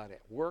seen God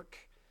at work,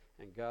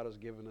 and God has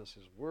given us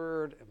His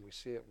Word, and we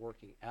see it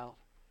working out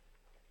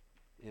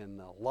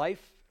in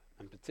life,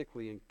 and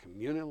particularly in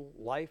communal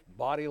life,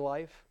 body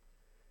life.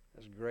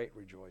 There's great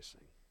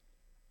rejoicing.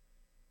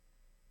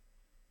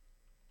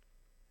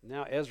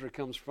 Now Ezra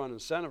comes front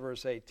and center,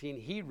 verse 18.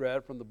 He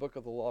read from the book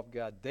of the law of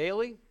God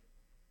daily,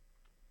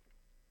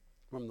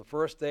 from the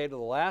first day to the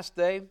last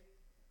day.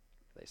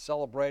 They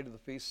celebrated the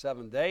feast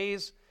 7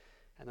 days,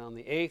 and on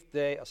the 8th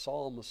day a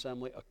solemn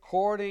assembly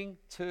according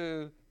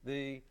to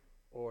the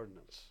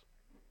ordinance.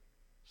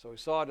 So we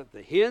saw it at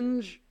the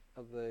hinge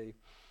of the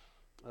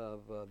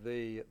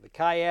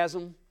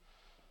chiasm.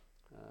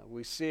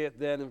 We see it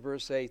then in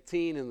verse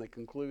 18 in the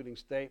concluding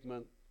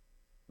statement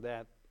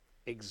that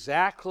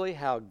exactly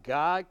how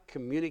God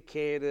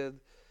communicated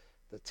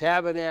the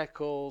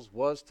tabernacles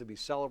was to be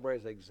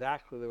celebrated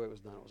exactly the way it was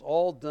done. It was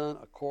all done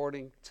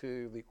according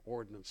to the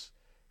ordinance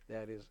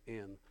that is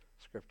in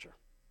Scripture.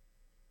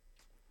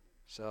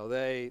 So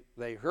they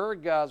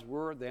heard God's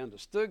word, they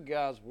understood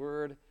God's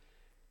word,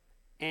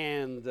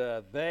 and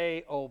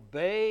they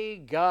obey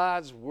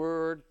God's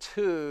word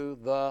to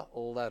the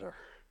letter.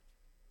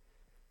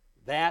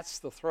 That's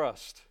the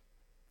thrust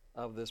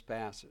of this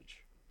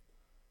passage.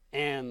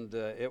 And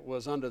it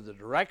was under the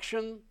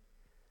direction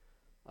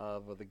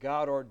of the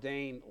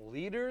God-ordained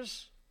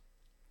leaders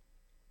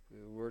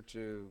who were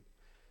to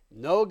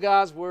know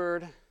God's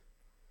word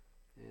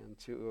and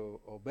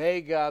to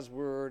obey God's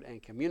word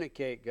and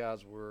communicate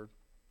God's word.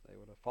 They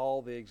would have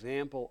followed the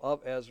example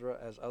of Ezra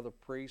as other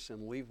priests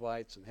and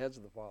Levites and heads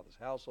of the fathers'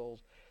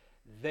 households.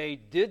 They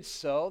did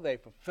so. They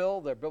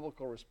fulfilled their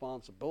biblical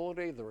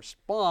responsibility. The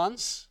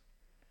response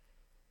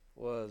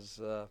was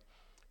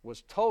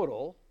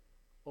total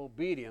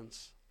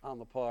obedience on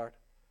the part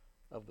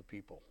of the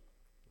people.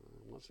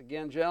 Once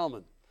again,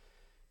 gentlemen,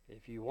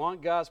 if you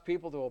want God's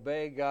people to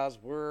obey God's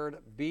word,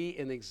 be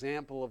an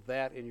example of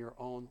that in your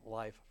own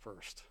life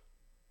first.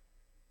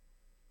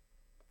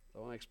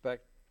 Don't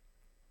expect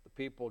the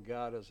people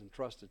God has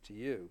entrusted to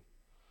you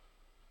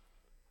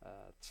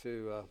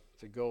to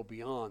go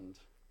beyond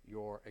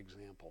your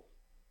example.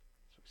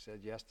 As we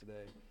said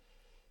yesterday,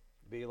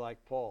 be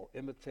like Paul.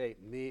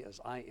 Imitate me as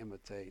I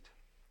imitate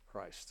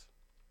Christ.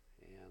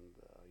 And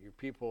your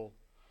people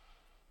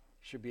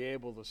should be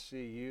able to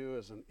see you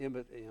as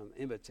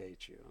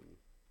imitate you. And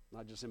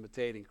not just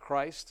imitating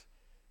Christ,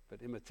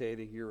 but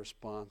imitating your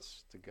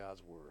response to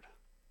God's Word.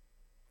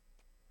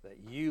 That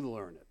you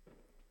learn it.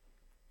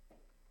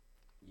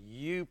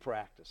 You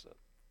practice it.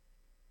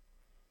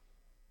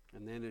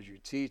 And then as you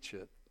teach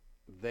it,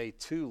 they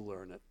too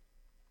learn it.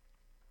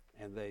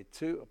 And they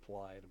too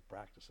apply it and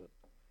practice it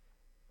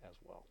as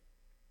well.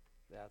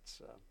 That's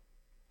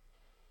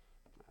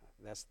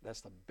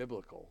the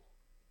biblical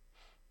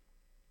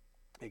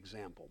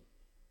example.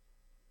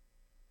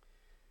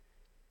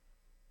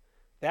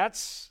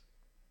 That's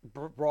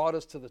brought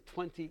us to the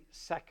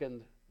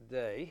 22nd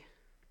day.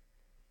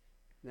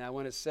 Now,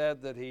 when it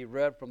said that he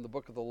read from the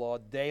book of the law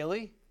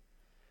daily,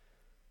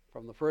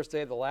 from the first day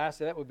to the last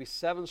day, that would be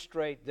 7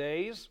 straight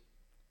days.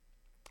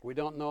 We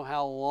don't know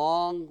how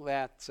long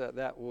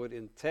that would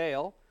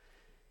entail.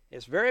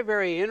 It's very,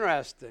 very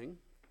interesting.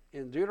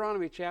 In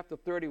Deuteronomy chapter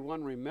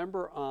 31,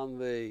 remember on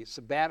the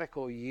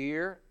sabbatical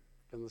year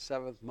in the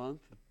 7th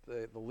month,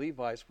 the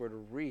Levites were to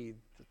read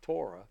the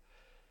Torah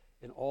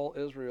in all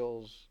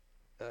Israel's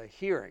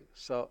hearing.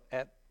 So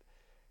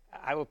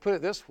I would put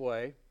it this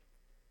way,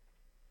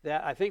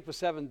 that I think for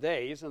 7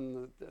 days,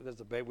 and there's a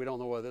debate, we don't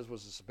know whether this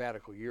was a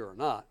sabbatical year or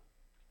not,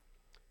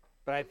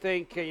 but I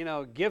think,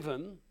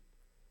 given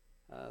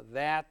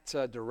that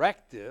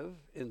directive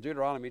in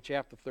Deuteronomy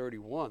chapter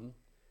 31,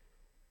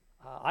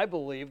 I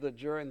believe that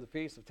during the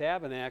Feast of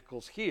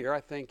Tabernacles here, I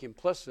think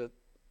implicit,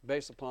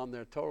 based upon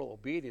their total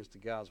obedience to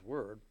God's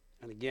Word,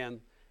 and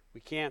again,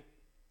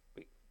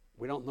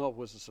 we don't know if it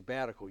was a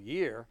sabbatical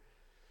year,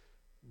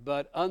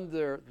 but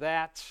under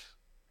that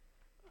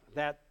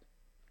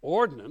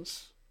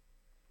ordinance,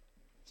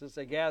 since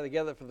they gathered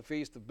together for the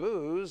Feast of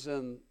Booths,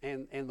 and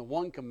the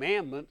one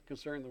commandment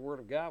concerning the Word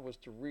of God was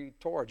to read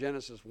Torah,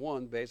 Genesis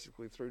 1,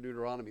 basically through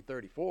Deuteronomy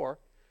 34,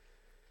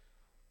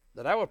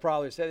 that I would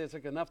probably say it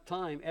took enough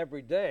time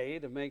every day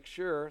to make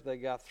sure they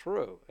got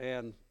through.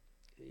 And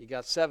you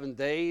got 7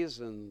 days,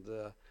 and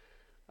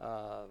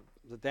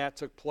that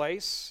took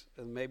place,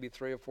 and maybe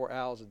 3 or 4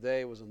 hours a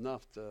day was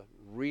enough to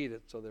read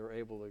it so they were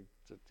able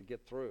to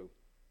get through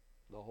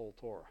the whole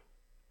Torah.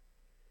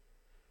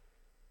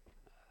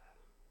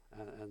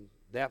 And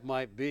that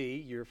might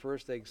be your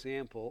first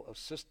example of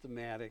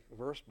systematic,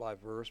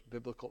 verse-by-verse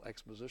biblical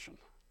exposition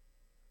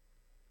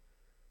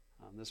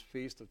on this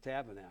Feast of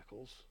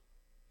Tabernacles,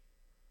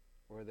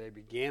 where they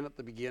began at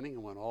the beginning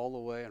and went all the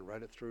way and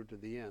read it through to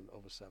the end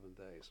over 7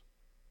 days.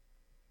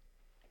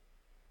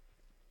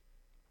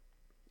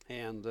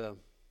 And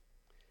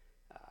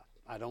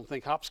I don't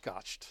think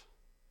hopscotched.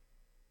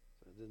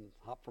 It didn't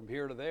hop from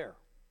here to there.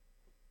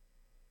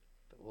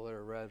 But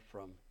literally read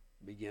from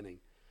beginning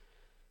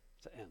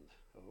to end.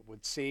 It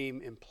would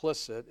seem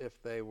implicit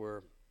if they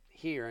were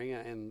hearing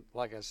and,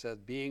 like I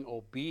said, being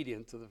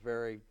obedient to the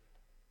very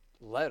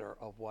letter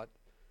of what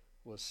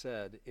was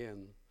said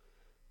in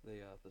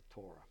the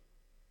Torah.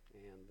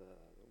 And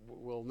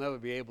we'll never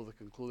be able to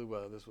conclude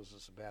whether this was a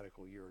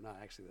sabbatical year or not.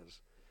 Actually,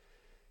 there's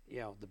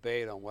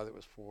debate on whether it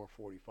was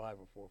 445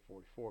 or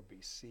 444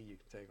 BC. You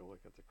can take a look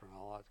at the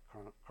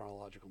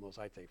chronological notes.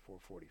 I take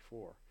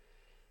 444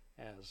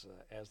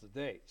 as the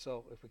date.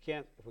 So if we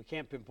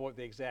can't pinpoint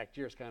the exact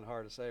year, it's kind of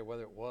hard to say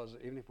whether it was,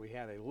 even if we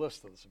had a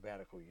list of the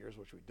sabbatical years,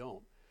 which we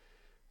don't.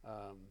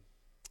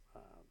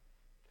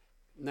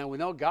 Now we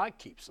know God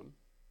keeps them,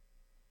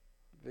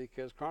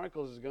 because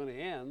Chronicles is going to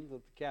end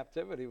that the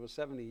captivity was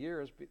 70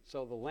 years,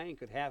 so the land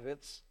could have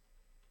its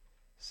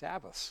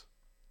Sabbaths.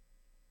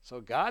 So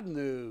God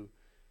knew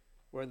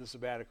where the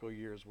sabbatical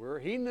years were.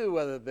 He knew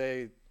whether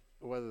they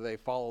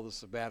followed the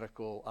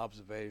sabbatical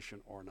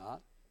observation or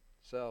not.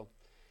 So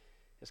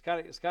it's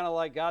kind of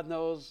like God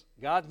knows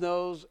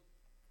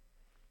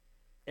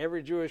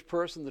every Jewish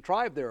person, the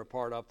tribe they're a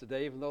part of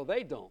today, even though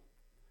they don't.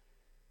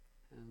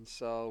 And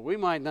so we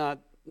might not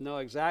know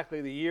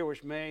exactly the year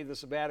which made the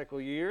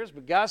sabbatical years,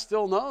 but God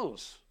still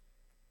knows.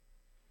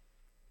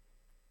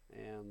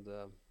 And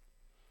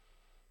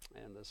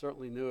they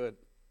certainly knew it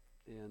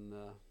in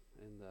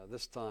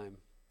this time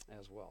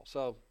as well.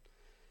 So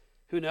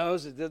who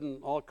knows? It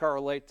didn't all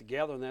correlate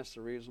together, and that's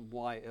the reason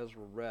why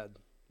Ezra read,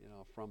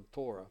 from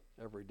Torah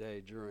every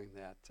day during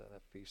that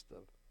Feast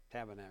of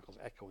Tabernacles,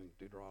 echoing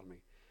Deuteronomy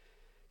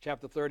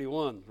chapter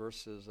 31,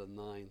 verses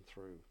 9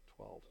 through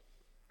 12.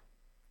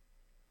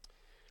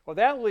 Well,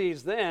 that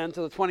leads then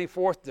to the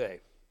 24th day.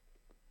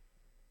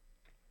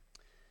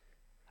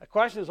 A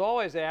question is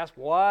always asked,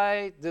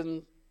 why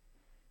didn't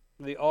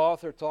the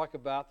author talk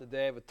about the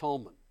Day of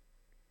Atonement?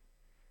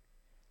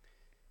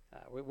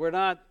 We're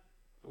not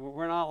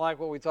like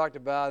what we talked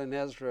about in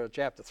Ezra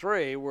chapter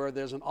 3, where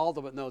there's an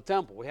altar but no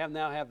temple. We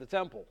now have the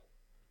temple.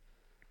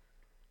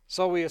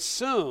 So we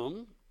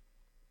assume,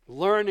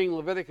 learning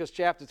Leviticus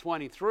chapter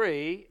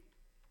 23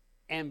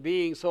 and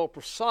being so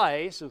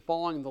precise and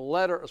following the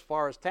letter as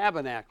far as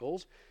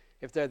tabernacles,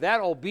 if they're that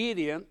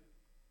obedient,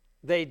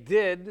 they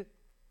did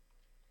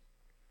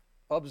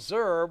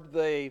observe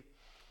the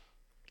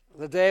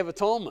Day of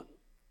Atonement.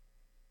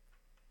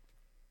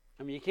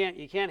 I mean,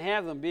 you can't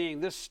have them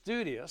being this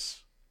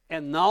studious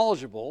and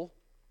knowledgeable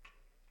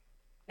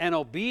and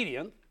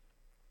obedient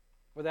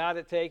without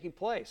it taking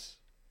place.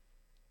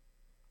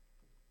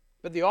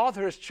 But the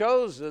author has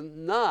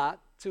chosen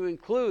not to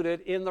include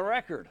it in the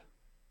record.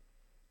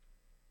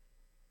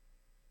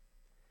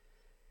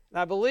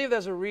 And I believe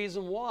there's a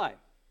reason why.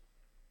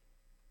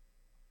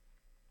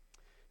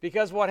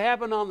 Because what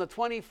happened on the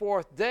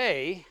 24th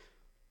day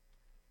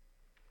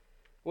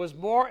was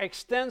more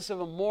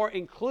extensive and more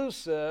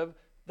inclusive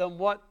than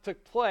what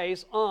took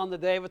place on the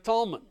Day of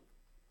Atonement.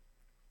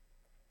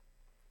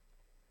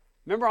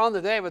 Remember, on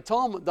the Day of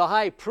Atonement, the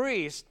high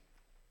priest,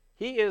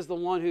 he is the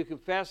one who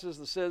confesses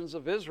the sins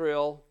of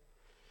Israel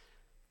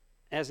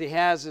as he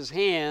has his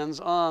hands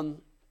on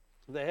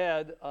the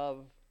head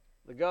of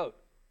the goat.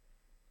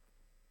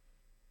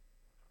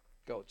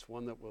 Goats,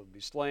 one that will be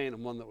slain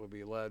and one that will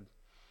be led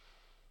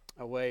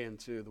away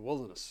into the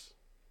wilderness.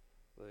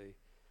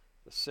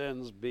 The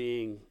sins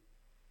being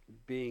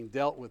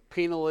dealt with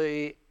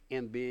penally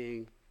and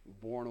being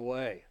borne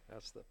away.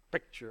 That's the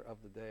picture of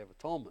the Day of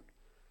Atonement.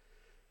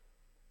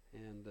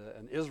 And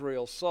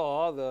Israel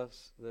saw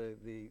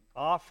the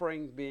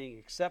offering being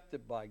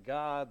accepted by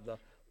God, the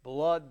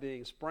blood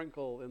being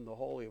sprinkled in the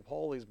Holy of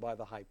Holies by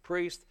the high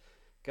priest.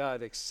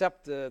 God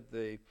accepted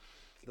the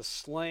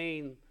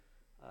slain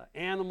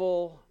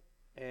animal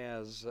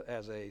as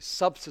a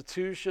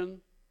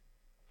substitution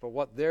for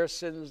what their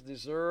sins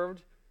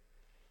deserved.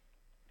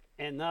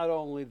 And not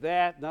only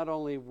that, not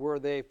only were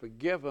they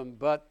forgiven,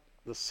 but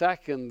the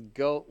second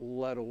goat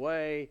led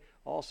away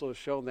also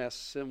showed that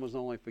sin was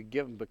not only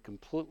forgiven but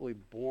completely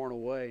borne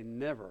away,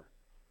 never,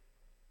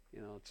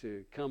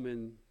 to come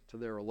into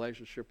their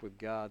relationship with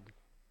God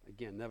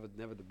again,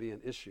 never to be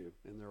an issue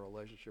in their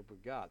relationship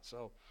with God.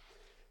 So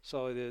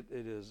it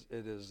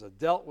is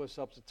dealt with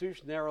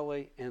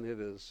substitutionarily, and it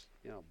is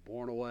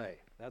borne away.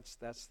 That's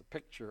the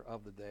picture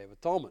of the Day of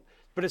Atonement.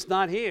 But it's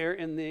not here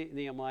in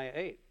Nehemiah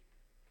 8.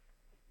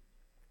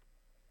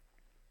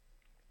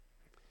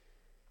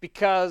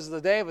 Because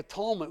the Day of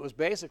Atonement was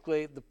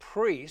basically the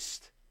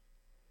priest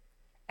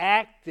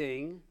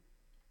acting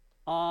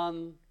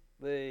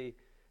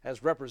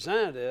as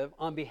representative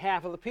on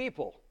behalf of the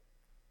people.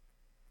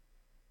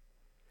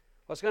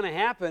 What's going to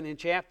happen in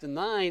chapter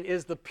 9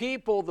 is the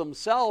people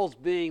themselves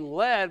being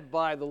led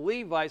by the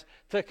Levites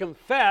to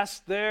confess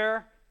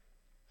their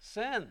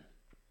sin.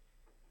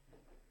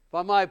 If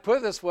I might put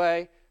it this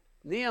way,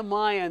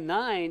 Nehemiah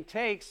 9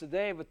 takes the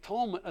Day of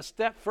Atonement a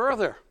step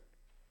further.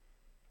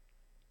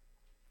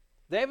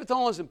 Day of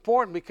Atonement is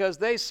important because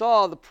they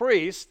saw the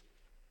priest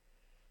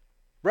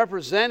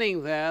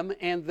representing them,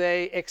 and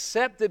they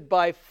accepted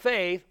by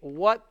faith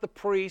what the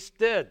priest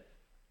did.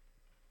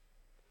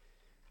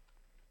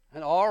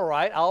 And all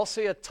right, I'll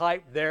see a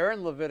type there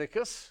in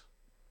Leviticus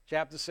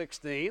chapter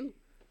 16.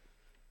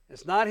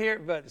 It's not here,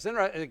 but it's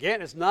interesting.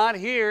 Again, it's not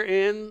here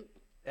in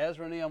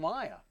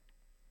Ezra-Nehemiah.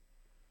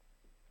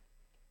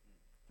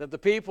 That the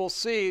people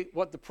see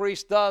what the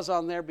priest does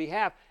on their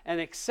behalf and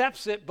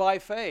accepts it by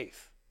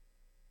faith.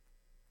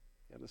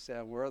 You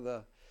understand? We're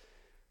the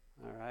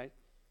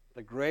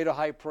greater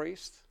high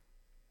priest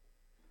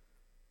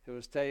who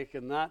has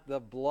taken not the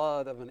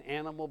blood of an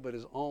animal but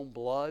his own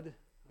blood.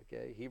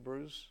 Okay,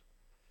 Hebrews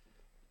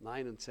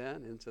 9 and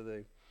 10 into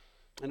the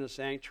inner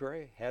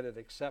sanctuary, had it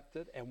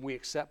accepted, and we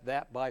accept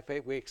that by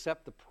faith. We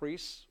accept the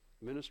priest's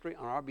ministry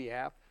on our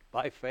behalf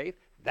by faith.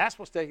 That's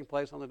what's taking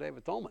place on the Day of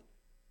Atonement.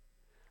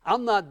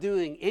 I'm not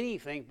doing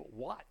anything but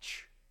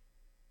watch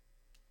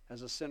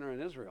as a sinner in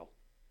Israel.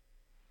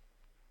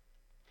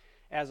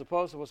 As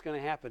opposed to what's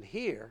going to happen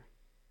here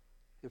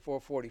in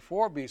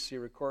 444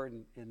 BC,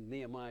 recorded in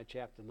Nehemiah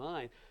chapter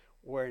 9,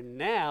 where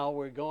now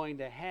we're going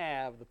to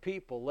have the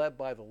people led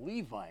by the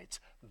Levites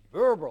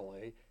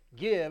verbally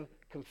give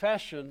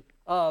confession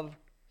of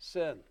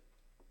sin.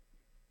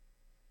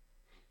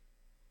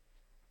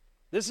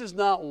 This is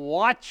not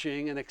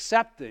watching and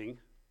accepting.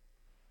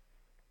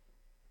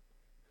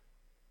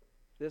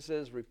 This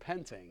is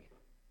repenting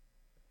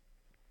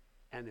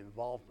and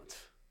involvement.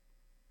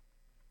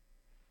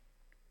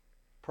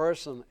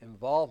 Person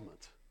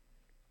involvement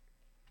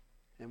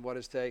in what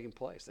is taking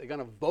place. They're going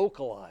to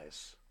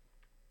vocalize.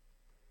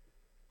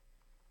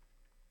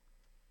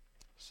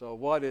 So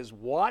what is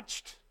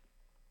watched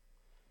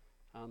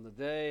on the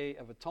Day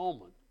of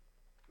Atonement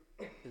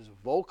is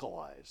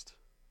vocalized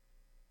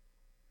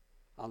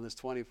on this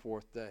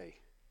 24th day.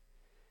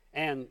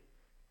 And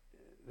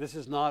this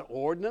is not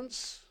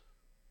ordinance.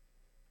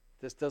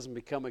 This doesn't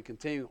become a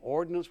continuing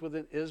ordinance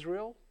within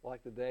Israel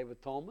like the Day of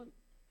Atonement.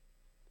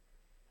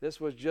 This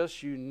was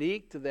just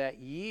unique to that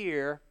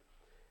year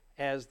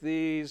as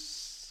these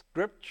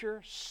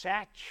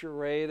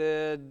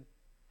scripture-saturated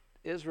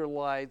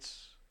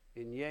Israelites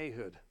in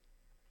Yehud.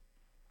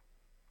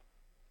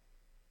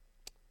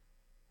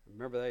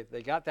 Remember,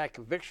 they got that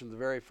conviction the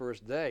very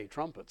first day,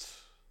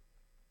 trumpets.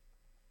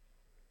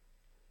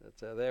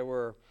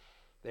 That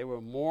they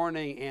were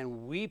mourning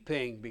and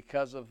weeping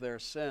because of their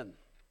sin.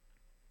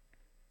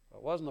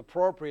 It wasn't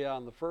appropriate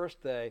on the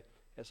first day,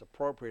 it's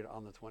appropriate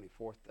on the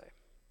 24th day.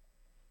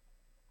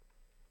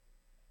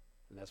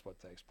 And that's what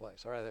takes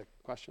place. All right, a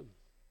question?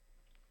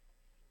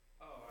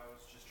 Oh, I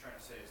was just trying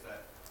to say, is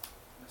that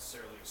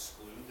necessarily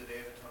exclude the Day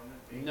of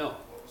Atonement being No.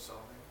 what was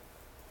celebrated?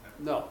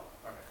 No.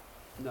 Okay.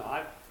 No,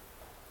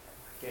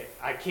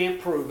 I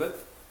can't prove it.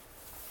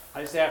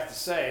 I just have to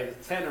say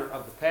the tenor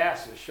of the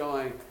passage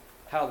showing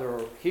how they're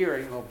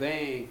hearing and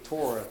obeying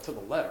Torah to the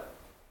letter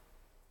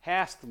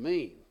has to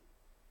mean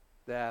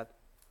that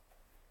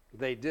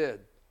they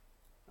did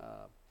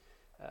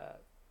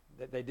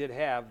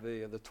have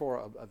the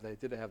Torah, they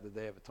did have the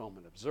Day of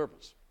Atonement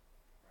observance.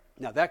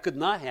 Now that could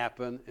not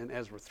happen in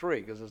Ezra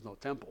 3 because there's no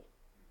temple.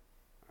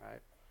 All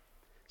right.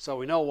 So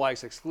we know why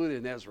it's excluded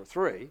in Ezra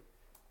 3.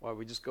 Why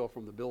we just go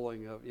from the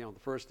building of, the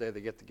first day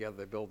they get together,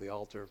 they build the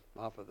altar,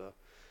 offer the,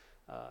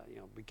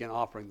 begin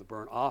offering the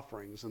burnt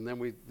offerings, and then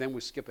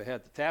we skip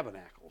ahead to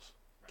tabernacles.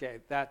 Okay,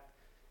 that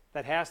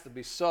has to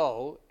be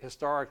so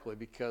historically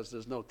because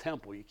there's no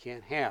temple. You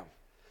can't have,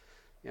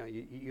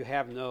 you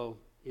have no,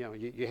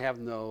 you have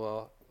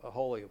no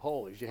holy of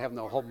holies. You have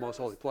no most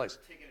holy place.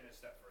 Taking it a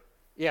step further.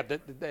 Yeah,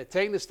 they're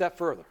taking it a step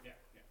further. Yeah.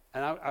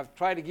 And I've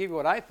tried to give you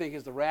what I think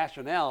is the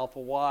rationale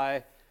for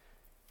why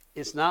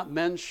it's not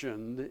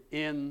mentioned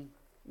in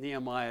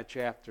Nehemiah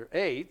chapter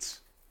 8,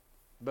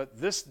 but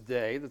this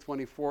day, the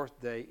 24th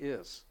day,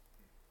 is.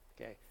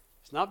 Okay,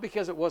 it's not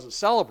because it wasn't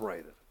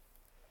celebrated.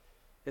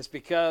 It's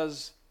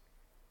because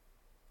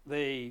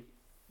and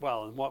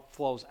what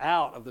flows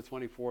out of the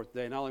 24th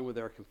day, not only with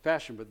their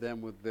confession, but then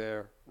with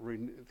their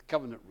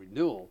covenant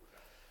renewal,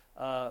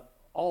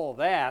 all of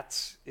that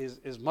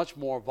is much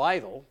more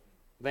vital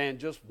than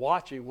just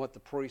watching what the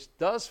priest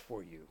does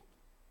for you.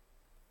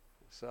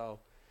 So,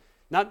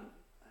 not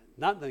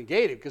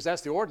negated, because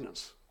that's the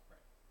ordinance.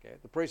 Okay,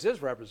 the priest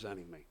is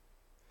representing me.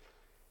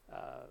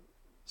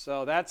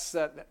 So that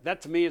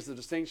to me is the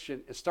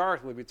distinction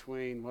historically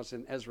between what's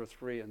in Ezra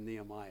 3 and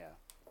Nehemiah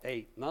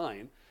 8,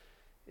 9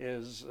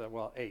 is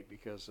 8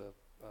 because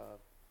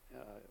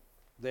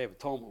Day of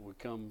Atonement would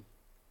come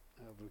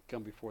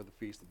before the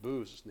Feast of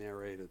Booths. It's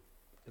narrated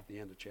at the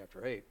end of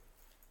chapter 8.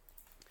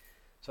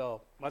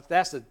 So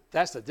that's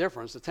the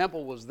difference. The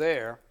temple was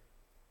there,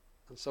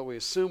 and so we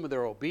assume with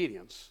their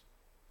obedience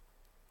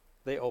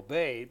they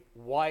obeyed.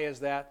 Why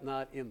is that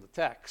not in the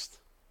text?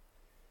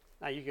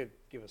 Now you could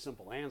give a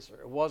simple answer.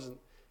 It wasn't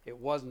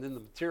in the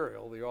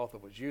material the author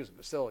was using,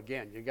 but still,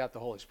 again, you got the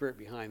Holy Spirit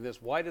behind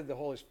this. Why did the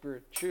Holy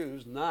Spirit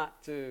choose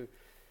not to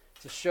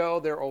show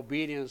their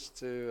obedience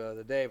to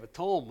the Day of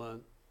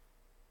Atonement,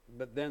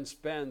 but then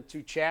spend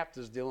 2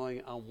 chapters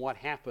dealing on what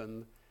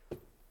happened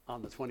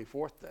on the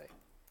 24th day?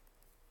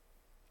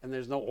 And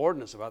there's no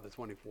ordinance about the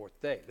 24th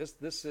day.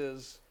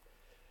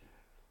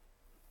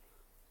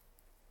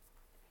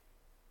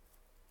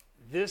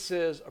 This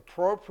is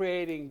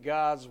appropriating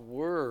God's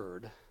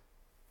word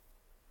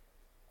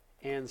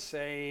and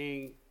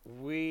saying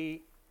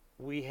we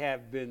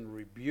have been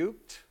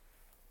rebuked.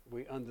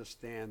 We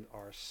understand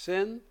our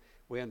sin.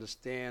 We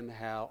understand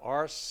how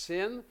our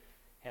sin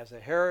has a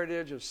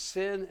heritage of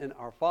sin in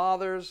our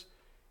fathers,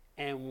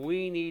 and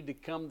we need to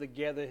come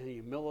together in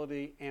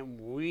humility, and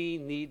we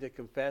need to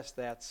confess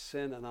that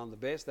sin, and on the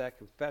basis of that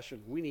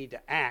confession, we need to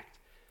act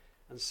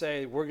and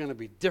say we're going to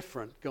be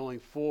different going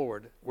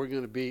forward. We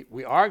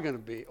are going to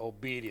be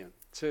obedient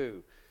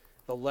to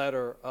the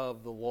letter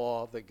of the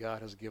law that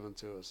God has given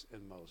to us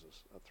in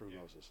Moses, through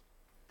Moses.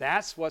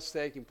 That's what's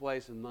taking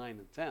place in 9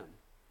 and 10,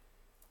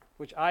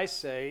 which I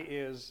say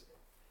is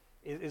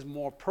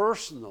more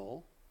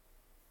personal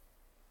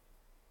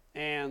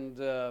and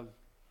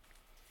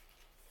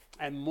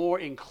more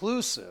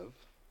inclusive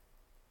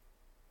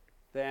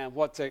than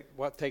what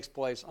takes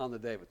place on the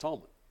Day of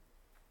Atonement.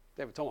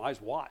 Day of Atonement, I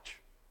just watch.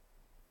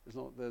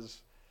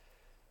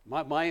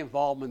 My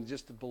involvement is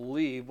just to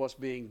believe what's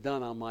being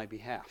done on my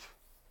behalf.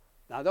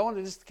 Now, I don't want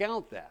to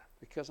discount that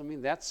because,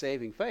 that's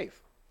saving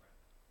faith.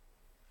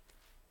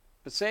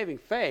 But saving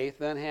faith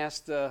then has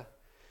to,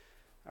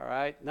 all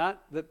right,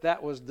 not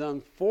that was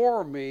done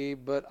for me,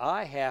 but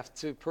I have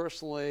to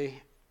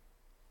personally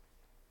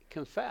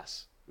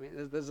confess.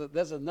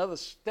 There's another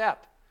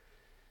step.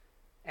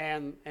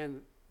 And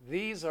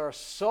these are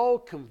so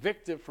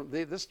convicted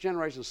this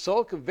generation is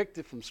so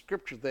convicted from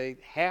Scripture, they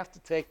have to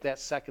take that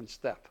second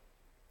step.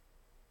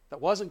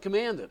 That wasn't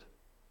commanded,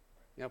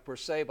 per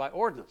se by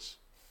ordinance,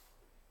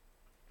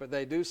 but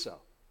they do so.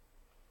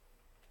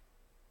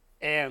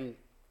 And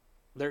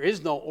there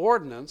is no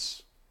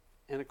ordinance,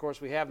 and of course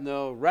we have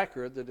no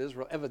record that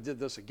Israel ever did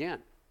this again.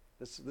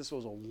 This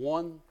was a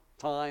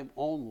one-time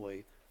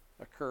only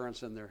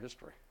occurrence in their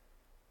history.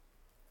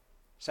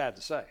 Sad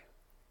to say.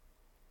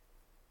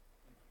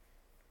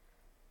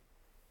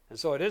 And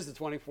so it is the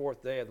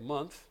 24th day of the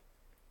month.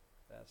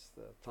 That's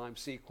the time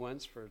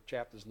sequence for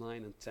chapters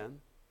 9 and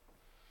 10.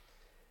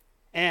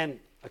 And,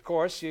 of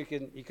course, you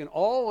can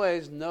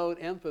always note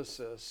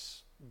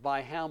emphasis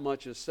by how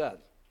much is said.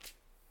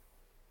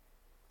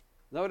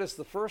 Notice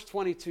the first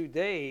 22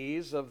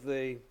 days of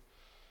the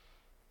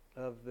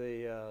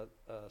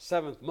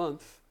 7th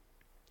month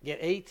get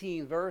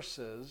 18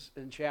 verses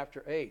in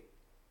chapter 8.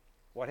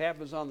 What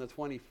happens on the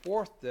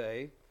 24th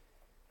day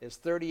is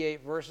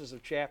 38 verses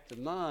of chapter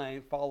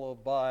 9,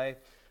 followed by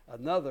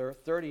another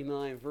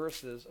 39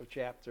 verses of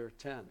chapter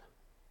 10.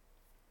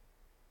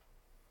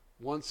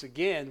 Once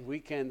again, we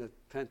tend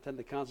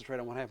to concentrate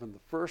on what happened the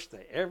first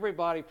day.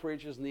 Everybody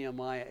preaches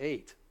Nehemiah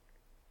 8.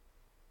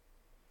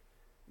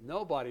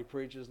 Nobody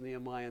preaches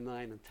Nehemiah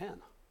 9 and 10.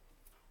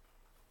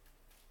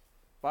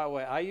 By the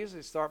way, I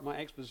usually start my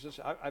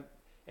exposition.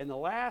 In the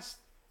last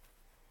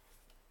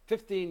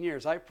 15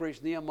 years, I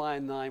preached Nehemiah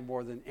 9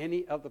 more than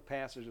any other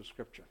passage of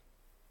Scripture.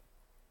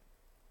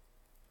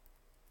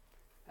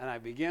 And I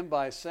begin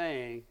by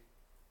saying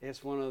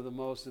it's one of the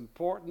most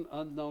important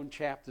unknown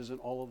chapters in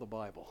all of the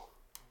Bible.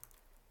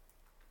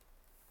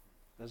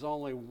 There's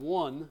only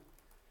one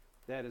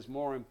that is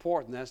more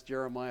important. That's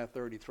Jeremiah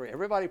 33.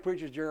 Everybody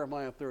preaches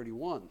Jeremiah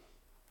 31.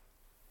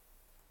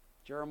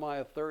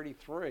 Jeremiah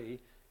 33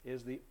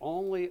 is the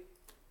only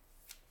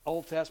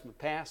Old Testament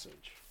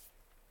passage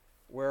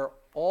where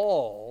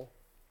all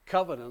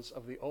covenants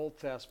of the Old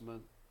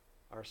Testament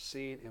are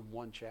seen in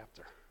one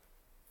chapter.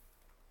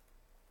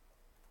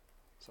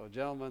 So,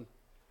 gentlemen,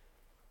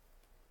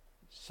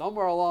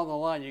 somewhere along the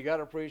line, you got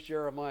to preach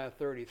Jeremiah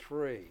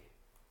 33.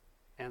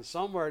 And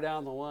somewhere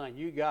down the line,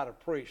 you got to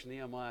preach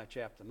Nehemiah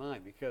chapter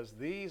 9, because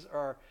these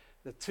are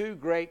the two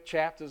great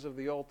chapters of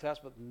the Old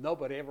Testament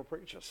nobody ever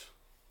preaches.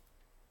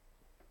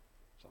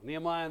 So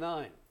Nehemiah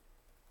 9.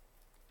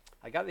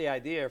 I got the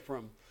idea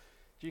from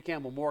G.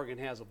 Campbell Morgan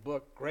has a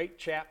book, Great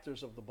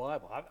Chapters of the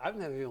Bible. I've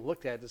never even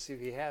looked at it to see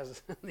if he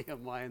has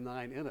Nehemiah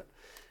 9 in it.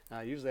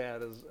 I use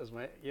that as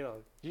my,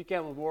 G.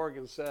 Campbell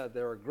Morgan said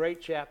there are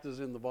great chapters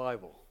in the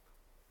Bible.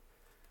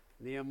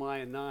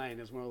 Nehemiah 9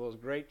 is one of those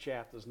great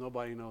chapters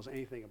nobody knows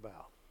anything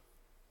about.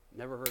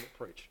 Never heard it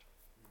preached.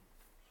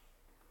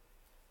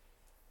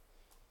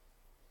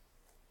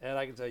 And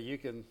I can tell you, you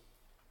can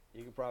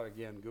probably,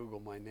 again, Google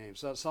my name.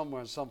 So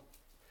somewhere,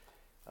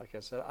 like I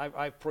said,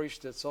 I've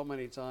preached it so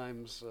many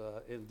times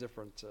in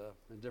different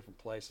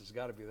places. It's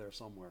got to be there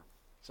somewhere.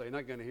 So you're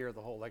not going to hear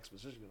the whole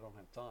exposition. You don't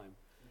have time.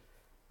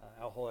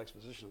 Our whole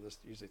exposition of this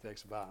usually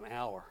takes about an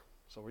hour.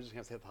 So we just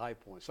have to hit the high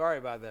point. Sorry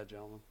about that,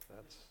 gentlemen.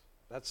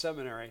 That's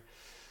seminary.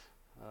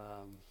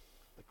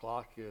 The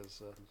clock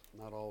is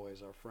not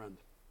always our friend.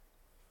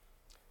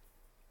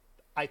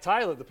 I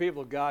title it, The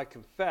People of God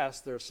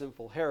Confess Their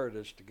Sinful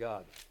Heritage to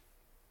God.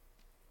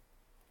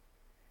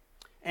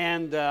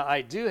 And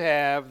I do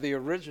have the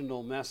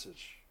original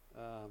message.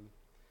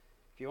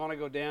 If you want to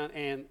go down,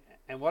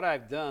 and what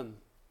I've done,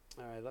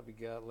 all right, let me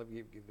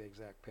give you the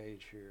exact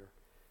page here,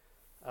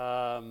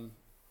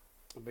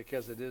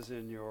 because it is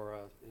in your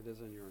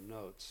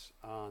notes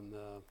on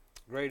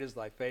Great is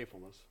Thy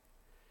Faithfulness,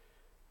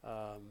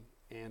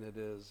 and it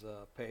is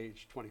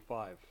page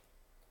 25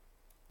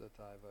 that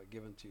I've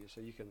given to you.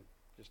 So you can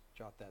just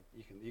jot that.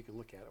 You can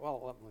look at it.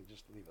 Well, let me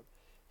just leave it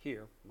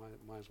here.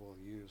 Might as well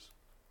use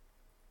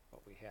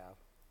what we have.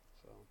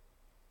 So,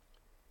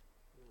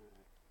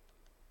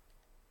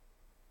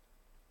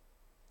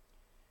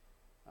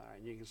 all right,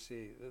 and you can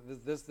see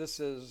this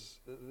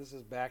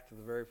is back to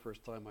the very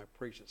first time I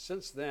preached it.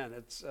 Since then,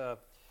 it's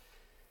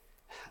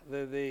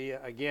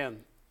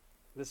again,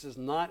 this is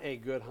not a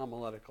good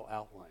homiletical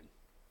outline.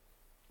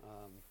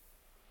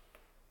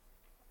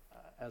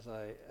 As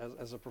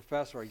a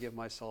professor, I give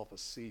myself a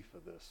C for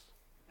this,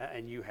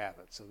 and you have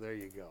it. So there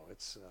you go.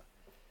 It's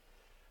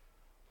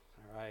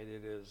all right.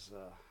 It is.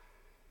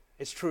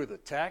 It's true, the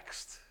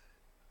text,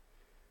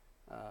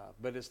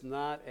 but it's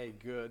not a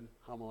good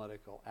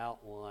homiletical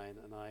outline,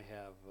 and I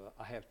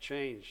have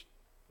changed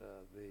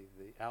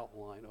the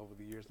outline over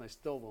the years, and I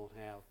still don't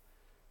have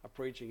a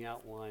preaching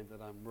outline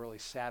that I'm really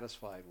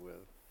satisfied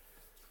with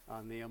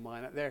on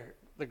Nehemiah. One of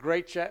the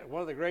great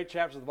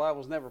chapters of the Bible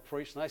is never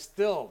preached, and I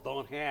still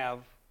don't have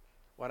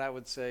what I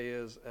would say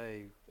is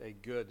a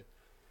good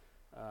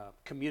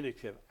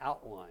communicative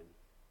outline,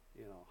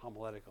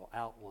 homiletical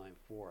outline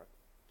for it.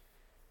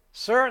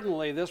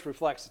 Certainly, this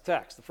reflects the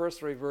text. The first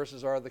three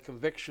verses are the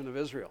conviction of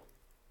Israel.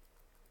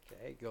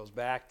 Okay, it goes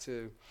back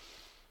to,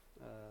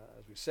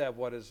 as we said,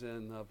 what is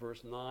in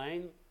verse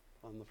 9.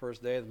 On the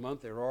first day of the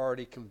month, they were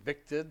already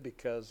convicted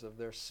because of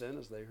their sin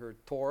as they heard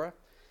Torah.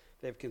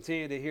 They've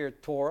continued to hear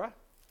Torah.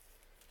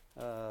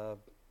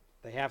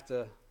 They have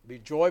to be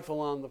joyful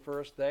on the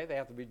first day. They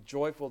have to be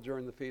joyful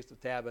during the Feast of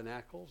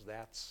Tabernacles.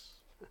 That's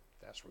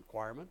a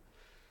requirement.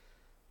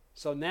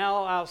 So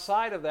now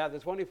outside of that, the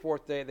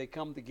 24th day, they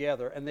come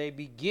together and they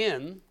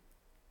begin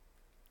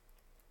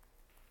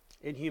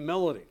in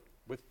humility,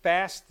 with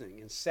fasting,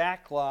 in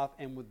sackcloth,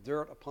 and with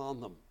dirt upon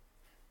them.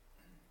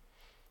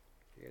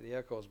 Here the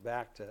echoes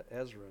back to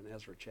Ezra in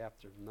Ezra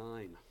chapter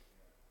 9.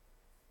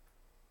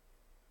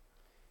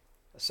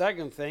 A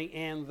second thing,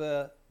 and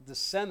the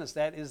descendants,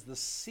 that is the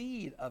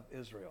seed of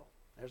Israel.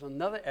 There's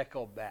another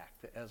echo back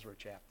to Ezra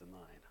chapter 9.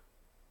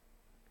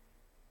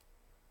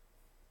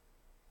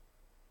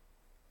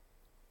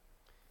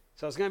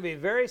 So it's going to be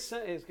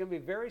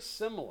very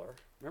similar.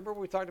 Remember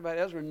we talked about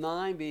Ezra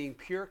 9 being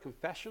pure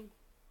confession?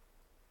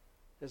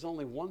 There's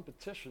only one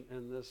petition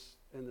in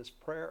this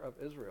prayer of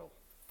Israel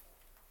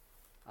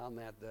on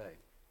that day,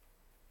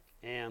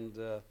 and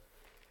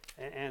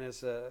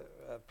it's a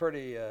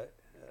pretty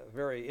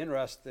very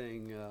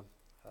interesting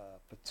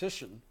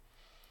petition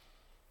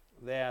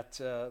that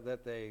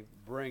they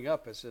bring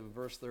up. It's in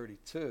verse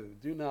 32.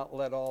 Do not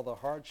let all the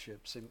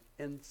hardships seem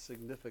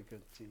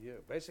insignificant to you.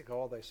 Basically,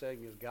 all they're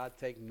saying is, God,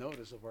 take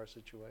notice of our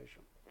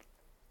situation.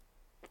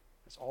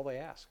 That's all they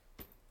ask.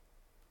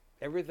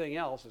 Everything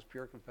else is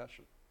pure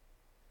confession.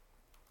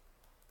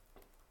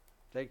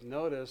 Take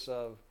notice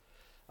of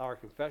our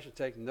confession.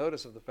 Take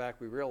notice of the fact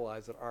we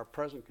realize that our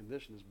present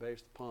condition is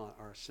based upon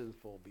our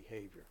sinful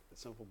behavior, the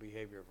sinful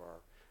behavior of our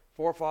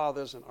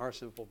forefathers and our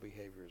sinful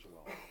behavior as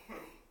well.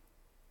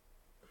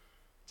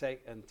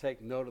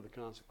 Take note of the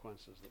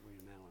consequences that we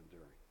are now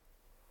enduring.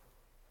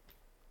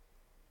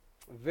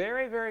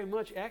 Very, very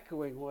much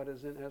echoing what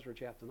is in Ezra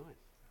chapter 9.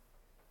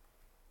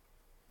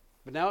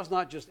 But now it's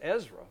not just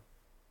Ezra,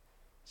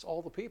 it's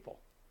all the people,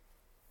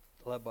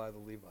 led by the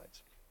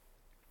Levites.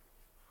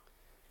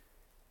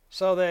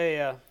 So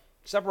they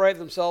separate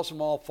themselves from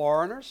all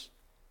foreigners.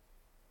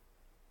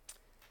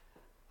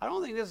 I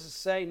don't think this is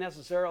saying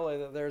necessarily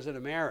that there's in a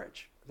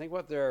marriage. I think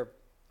what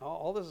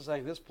all this is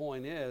saying at this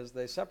point is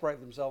they separate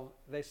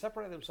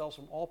themselves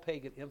from all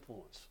pagan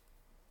influence.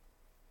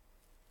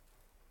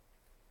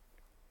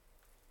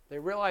 They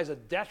realize a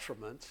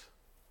detriment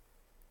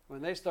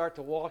when they start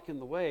to walk in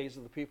the ways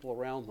of the people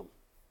around them.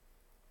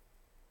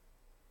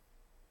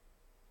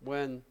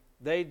 When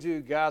they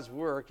do God's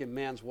work in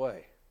man's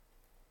way,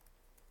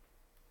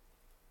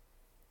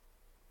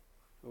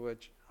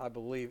 which I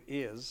believe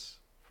is,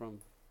 from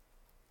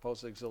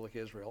post-exilic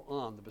Israel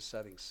on, the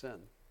besetting sin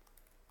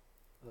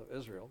of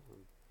Israel, and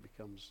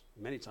becomes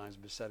many times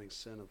the besetting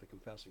sin of the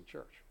confessing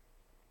church.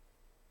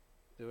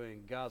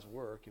 Doing God's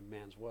work in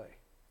man's way.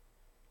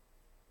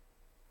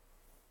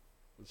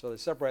 And so they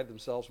separate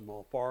themselves from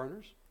all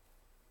foreigners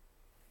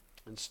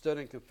and stood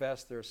and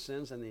confessed their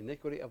sins and the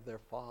iniquity of their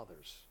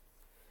fathers.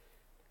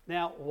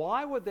 Now,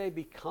 why would they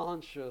be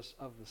conscious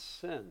of the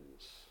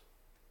sins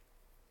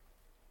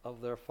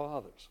of their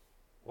fathers?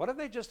 What have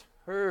they just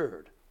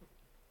heard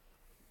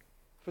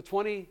for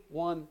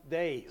 21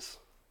 days?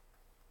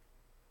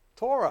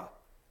 Torah.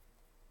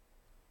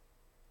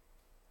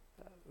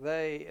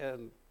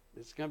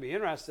 It's going to be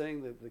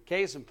interesting. The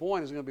case in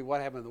point is going to be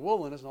what happened in the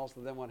wilderness, and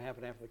also then what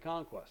happened after the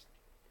conquest.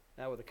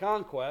 Now, with the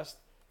conquest,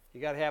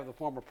 you got to have the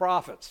former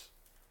prophets.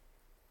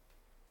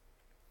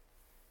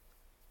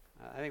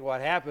 I think what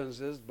happens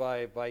is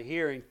by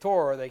hearing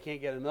Torah, they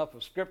can't get enough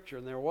of Scripture,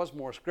 and there was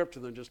more Scripture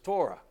than just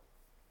Torah.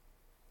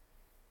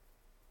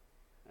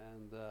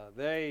 And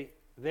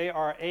they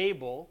are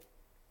able,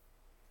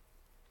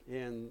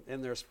 in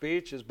their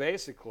speeches,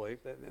 basically,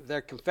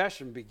 their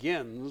confession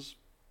begins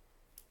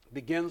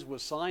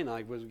with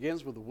Sinai,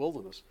 begins with the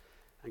wilderness,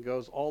 and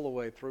goes all the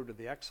way through to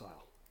the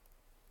exile.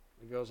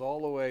 It goes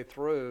all the way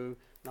through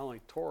not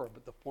only Torah,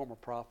 but the former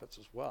prophets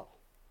as well.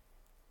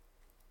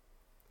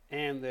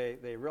 And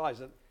they realize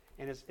that,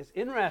 and it's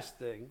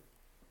interesting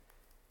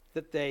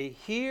that they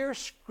hear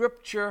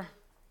Scripture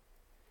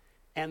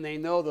and they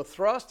know the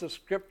thrust of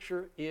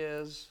Scripture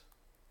is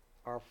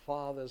our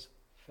fathers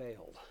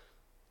failed.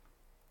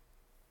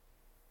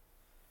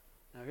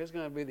 Now here's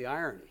going to be the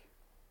irony.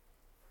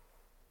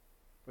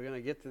 We're going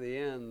to get to the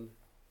end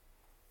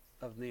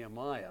of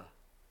Nehemiah,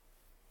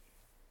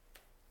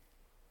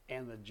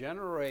 and the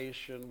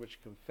generation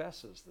which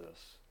confesses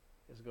this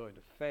is going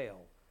to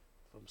fail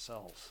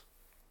themselves.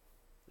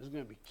 This is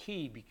going to be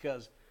key,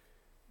 because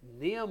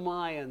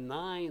Nehemiah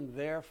 9,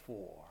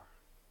 therefore,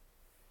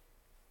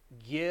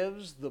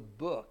 gives the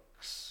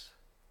book's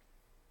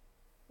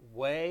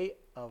way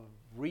of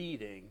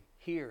reading,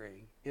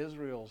 hearing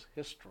Israel's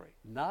history,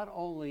 not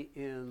only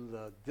in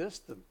the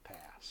distant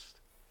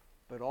past,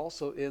 but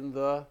also in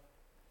the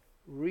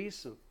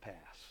recent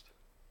past.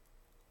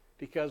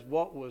 Because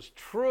what was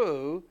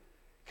true,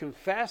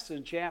 confessed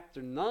in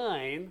chapter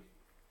 9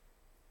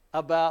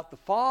 about the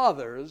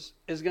fathers,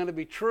 is going to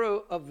be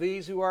true of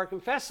these who are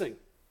confessing.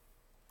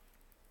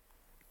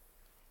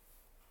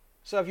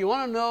 So if you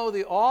want to know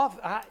the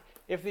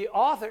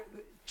author,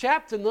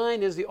 chapter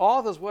 9 is the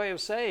author's way of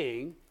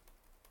saying,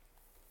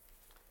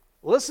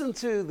 listen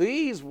to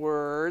these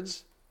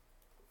words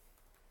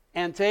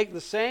and take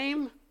the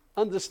same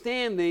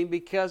understanding,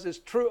 because it's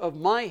true of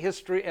my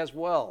history as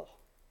well.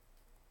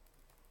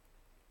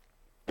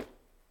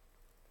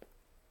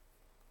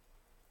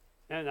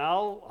 And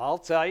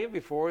I'll tell you,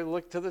 before we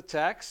look to the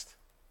text,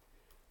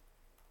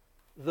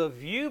 the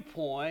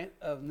viewpoint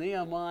of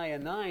Nehemiah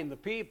 9, the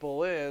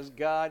people, is,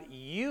 God,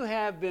 you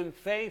have been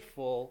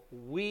faithful,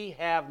 we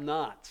have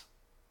not.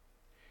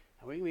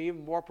 And we can be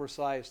even more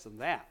precise than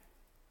that.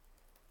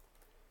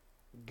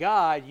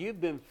 God, you've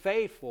been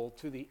faithful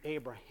to the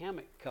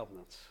Abrahamic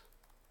covenants.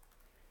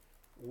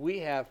 We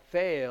have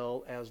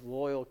failed as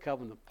loyal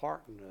covenant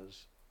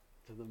partners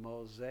to the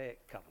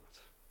Mosaic covenant.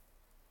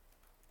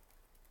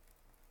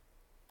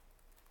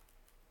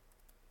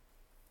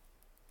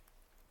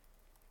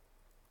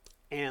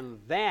 And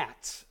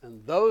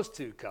those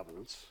two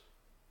covenants,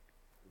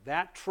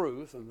 that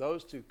truth and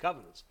those two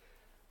covenants,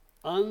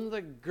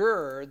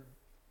 undergird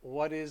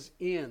what is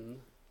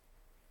in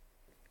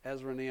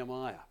Ezra and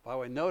Nehemiah. By the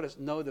way, notice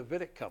no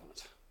Davidic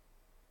covenant.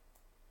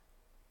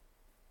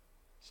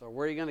 So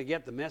where are you going to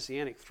get the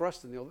messianic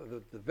thrust in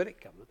the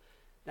Davidic covenant?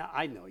 Now,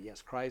 I know,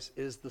 yes, Christ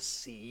is the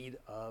seed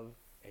of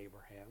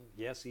Abraham.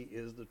 Yes, he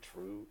is the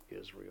true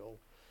Israel.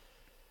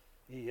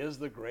 He is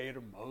the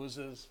greater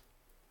Moses.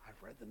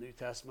 I've read the New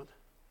Testament.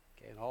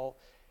 Okay,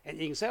 and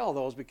you can say all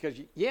those because,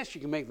 yes,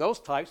 you can make those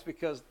types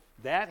because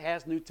that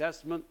has New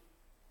Testament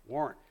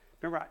warrant.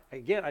 Remember,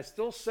 again, I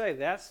still say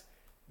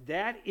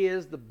that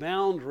is the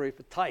boundary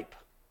for type.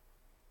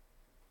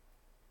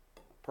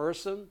 A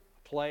person,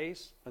 a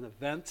place, an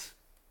event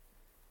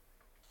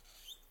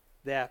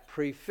that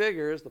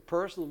prefigures the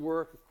personal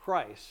work of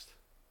Christ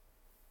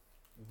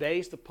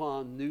based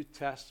upon New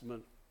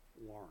Testament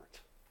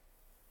warrant.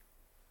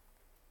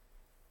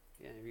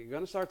 And if you're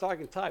going to start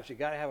talking types, you've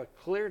got to have a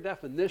clear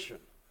definition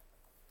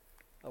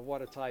of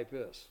what a type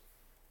is.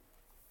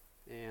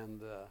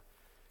 And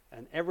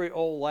every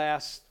old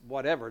last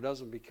whatever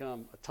doesn't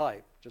become a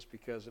type just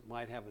because it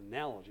might have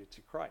analogy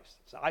to Christ.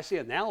 So I see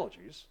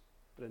analogies,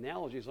 but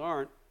analogies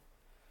aren't,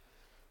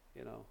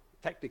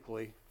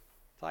 technically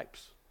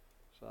types.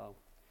 So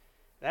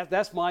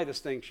that's my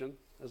distinction.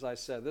 As I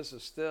said, this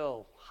is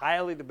still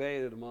highly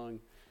debated among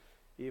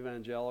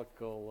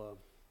evangelical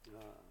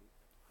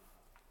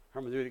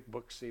hermeneutic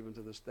books even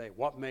to this day.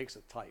 What makes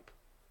a type?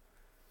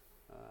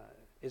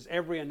 Is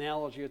every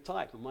analogy a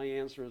type? And my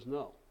answer is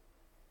no.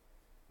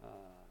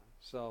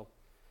 So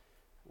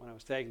when I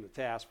was taking the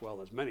task, well,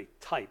 there's many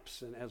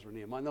types in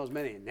Ezra-Nehemiah. There's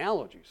many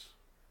analogies.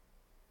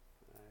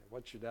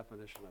 What's your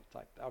definition of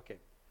type? Okay,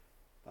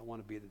 I don't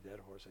want to beat a dead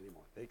horse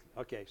anymore.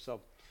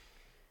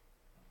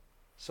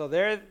 So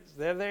there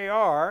they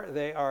are.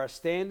 They are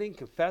standing,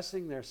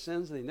 confessing their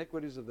sins and the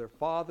iniquities of their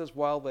fathers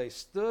while they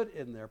stood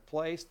in their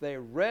place. They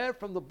read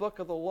from the book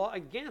of the law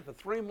again for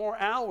 3 more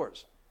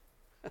hours.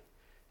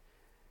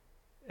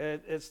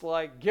 It's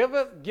like, give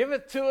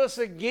it to us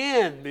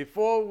again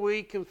before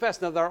we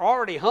confess. Now, they're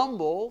already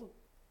humbled.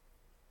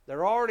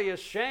 They're already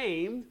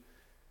ashamed.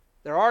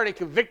 They're already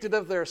convicted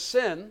of their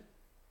sin.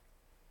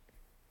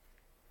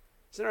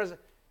 Sinners,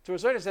 to a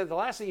certain extent, the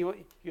last thing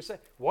you say,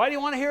 why do you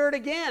want to hear it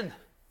again?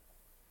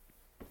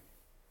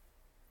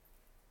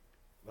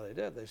 Well, they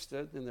did. They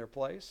stood in their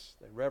place.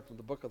 They read from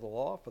the book of the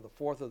law for the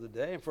 4th of the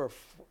day. And for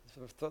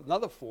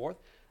another 4th,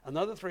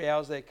 another 3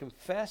 hours, they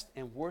confessed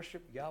and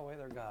worshiped Yahweh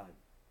their God.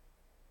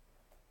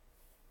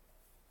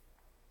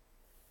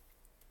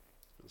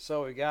 And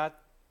so we got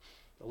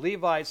the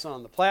Levites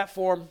on the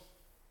platform.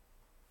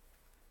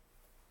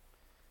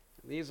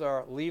 And these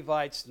are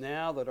Levites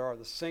now that are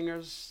the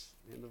singers.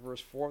 In the verse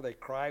 4, they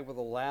cry with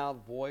a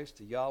loud voice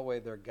to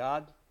Yahweh their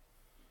God.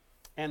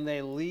 And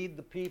they lead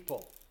the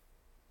people.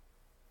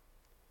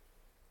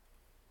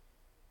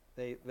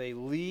 They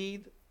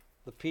lead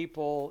the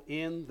people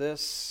in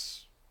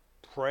this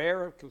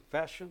prayer of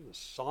confession, this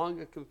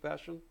song of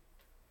confession.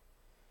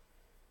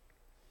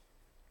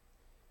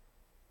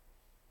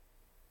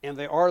 And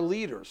they are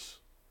leaders.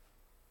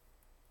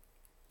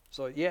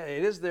 So, yeah,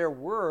 it is their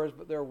words,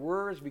 but their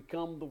words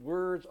become the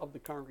words of the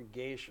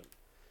congregation.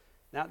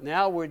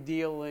 Now we're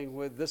dealing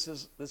with, this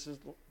is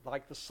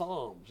like the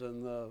Psalms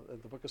in the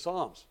book of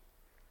Psalms.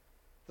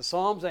 The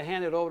Psalms are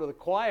handed over to the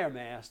choir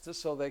masters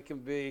so they can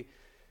be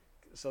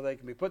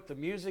put to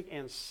music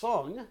and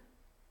sung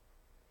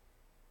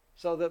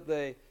so that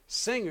the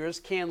singers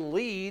can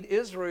lead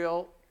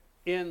Israel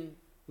in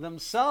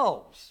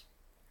themselves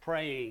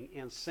praying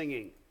and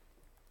singing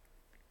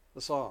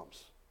the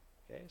Psalms.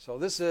 Okay, so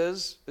this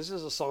is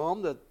a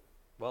psalm that,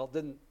 well,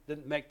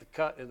 didn't make the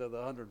cut into the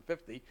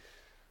 150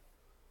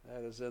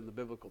 that is in the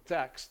biblical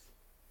text,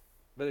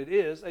 but it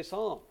is a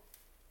psalm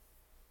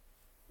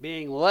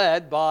being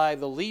led by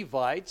the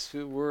Levites,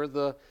 who were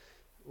the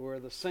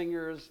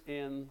singers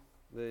in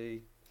the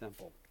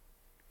temple.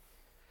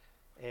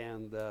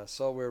 And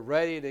so we're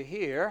ready to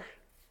hear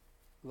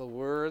the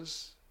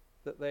words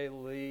that they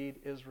lead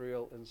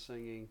Israel in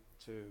singing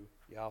to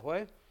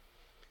Yahweh.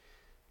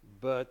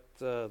 But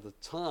the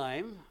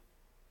time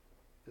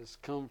has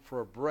come for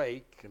a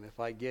break, and if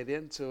I get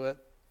into it,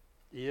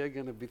 you're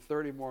going to be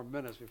 30 more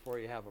minutes before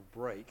you have a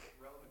break.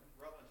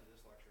 Relevant to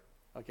this lecture.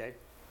 Okay.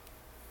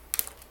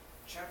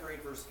 Chapter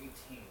 8, verse 18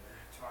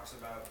 talks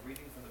about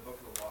reading from the book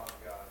of the law of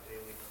God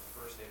daily from the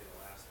first day to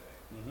the last day.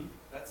 Mm-hmm.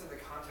 That's in the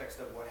context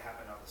of what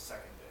happened on the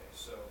second day.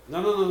 So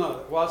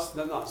No. Well,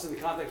 it's in the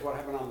context of what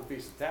happened on the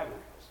Feast of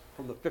Tabernacles,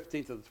 from the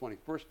 15th to the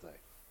 21st day.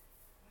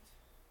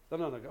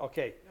 No.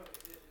 Okay. No,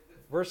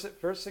 Verse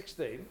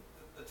 16.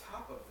 the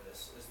top of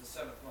this is the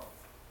 7th month,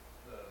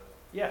 the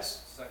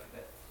Yes. second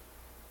day.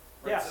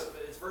 Right? Yes. So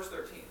it's verse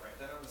 13, right?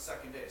 Then on the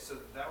second day. So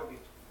that would be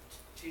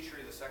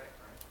Tishri the second,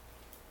 right?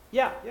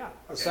 Yeah.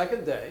 The Okay.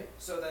 second day.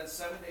 So then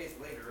 7 days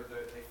later,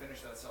 they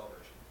finish that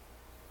celebration.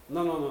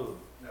 No.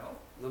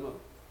 No?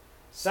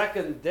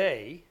 Second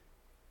day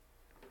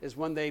is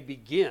when they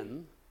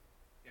begin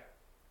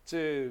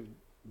to,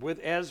 with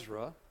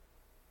Ezra,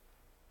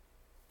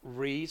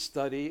 read,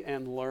 study,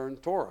 and learn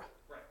Torah.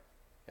 Right.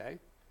 Okay?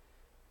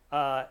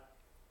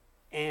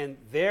 And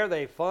there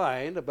they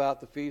find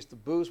about the Feast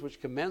of Booths, which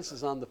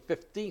commences on the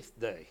 15th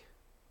day.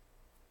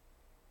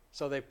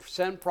 So they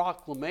send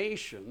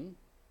proclamation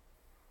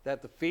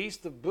that the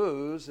Feast of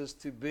Booths is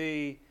to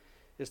be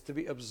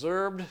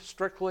observed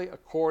strictly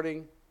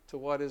according to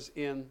what is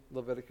in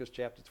Leviticus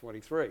chapter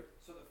 23.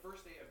 So the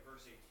first day of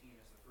verse 18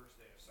 is the first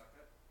day of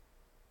Sukkot?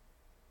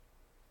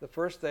 The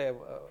first day of,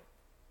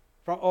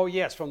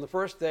 from the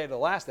first day to the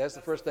last day, that's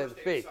the first day of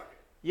the feast.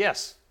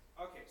 Yes.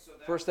 Okay, so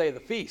that first day of the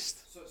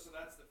feast. So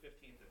that's the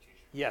 15th of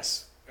Tishri.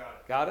 Yes. Got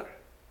it. Got it? Okay.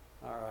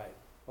 All right.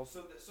 Well,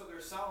 so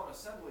their solemn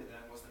assembly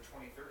then was the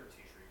 23rd of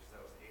Tishri, because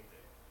that was the 8th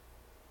day.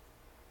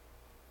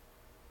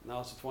 No,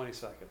 it's the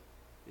 22nd.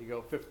 You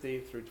go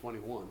 15 through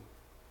 21.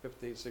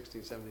 15,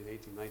 16, 17,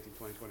 18, 19,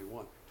 20,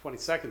 21.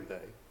 22nd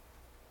day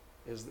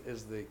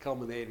is the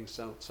culminating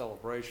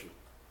celebration.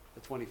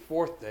 The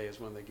 24th day is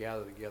when they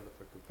gather together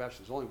for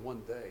confession. There's only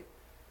one day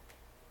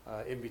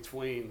in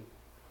between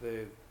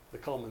the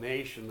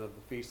culmination of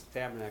the Feast of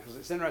Tabernacles.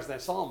 It's interesting,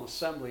 that solemn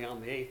assembly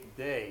on the 8th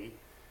day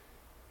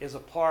is a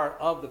part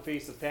of the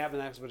Feast of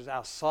Tabernacles, but it's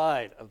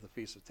outside of the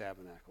Feast of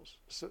Tabernacles.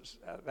 So,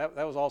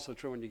 that was also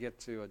true when you get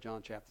to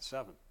John chapter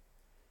 7.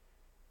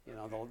 You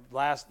know,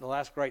 the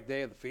last great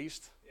day of the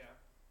feast.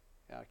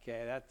 Yeah.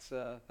 Okay, that's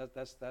the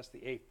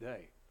 8th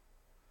day.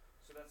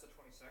 So that's the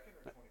 22nd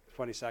or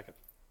 23rd? 22nd.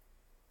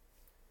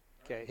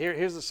 Okay,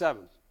 here's the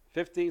 7th.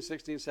 15,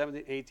 16,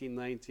 17, 18,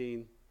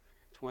 19,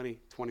 20,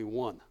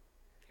 21. Okay.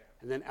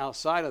 And then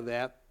outside of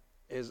that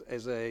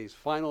is a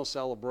final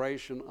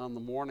celebration on the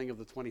morning of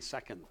the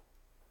 22nd.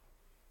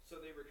 So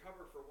they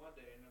recover for one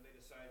day, and then they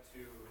decide to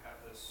have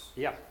this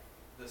Yeah.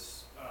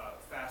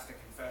 Fast and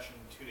confession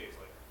 2 days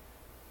later.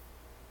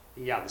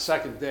 Yeah, the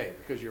second day,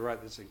 because you're right,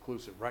 it's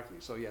inclusive reckoning.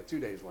 So yeah, 2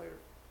 days later.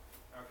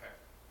 Okay.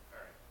 All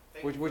right.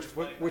 Thank you for Which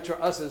explaining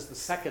for us is the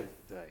second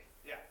day.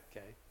 Yeah.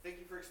 Okay. Thank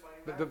you for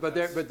explaining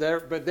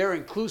But they're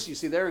inclusive. You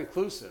see, they're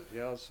inclusive.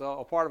 You know, so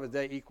a part of a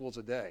day equals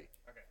a day.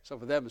 Okay. So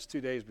for them, it's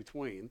 2 days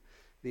between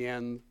the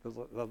end, the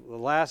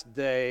last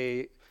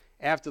day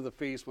after the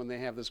feast, when they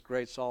have this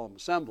great solemn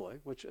assembly,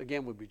 which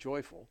again would be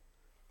joyful.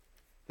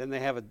 Then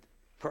they have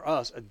for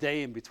us a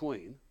day in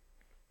between,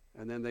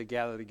 and then they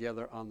gather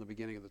together on the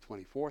beginning of the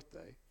 24th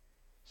day.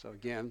 So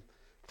again,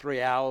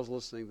 3 hours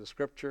listening to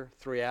Scripture,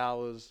 3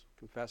 hours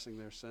confessing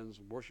their sins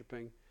and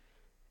worshiping,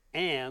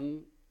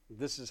 and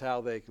this is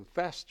how they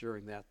confess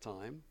during that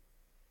time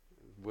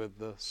with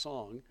the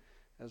song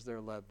as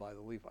they're led by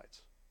the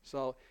Levites.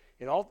 So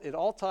it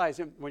all ties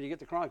in, when you get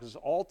to Chronicles,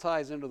 it all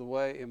ties into the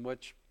way in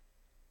which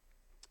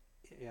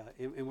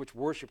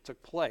worship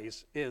took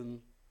place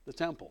in the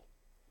temple.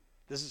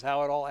 This is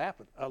how it all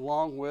happened,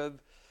 along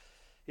with,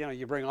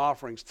 you bring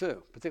offerings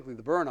too, particularly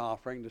the burnt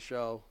offering to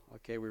show,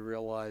 okay, we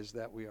realize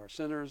that we are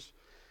sinners,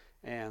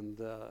 and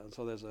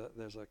so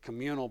there's a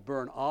communal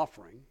burnt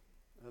offering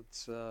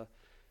that's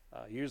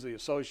usually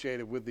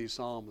associated with these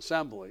solemn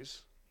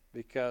assemblies,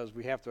 because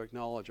we have to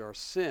acknowledge our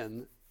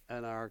sin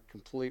and our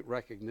complete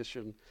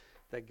recognition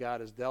that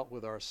God has dealt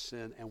with our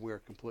sin, and we're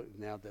completely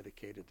now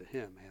dedicated to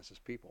Him as His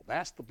people.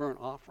 That's the burnt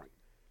offering.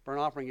 Burnt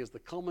offering is the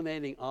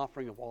culminating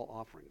offering of all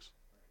offerings.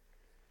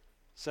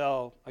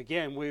 So,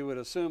 again, we would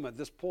assume at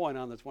this point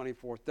on the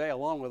 24th day,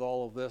 along with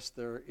all of this,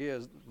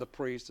 the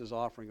priest is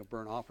offering a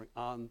burnt offering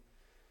on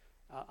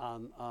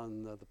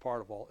the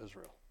part of all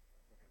Israel.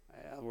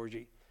 In other words,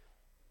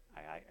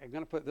 I'm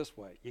going to put it this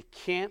way. You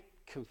can't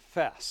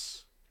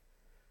confess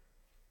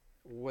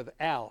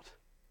without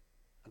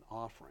an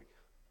offering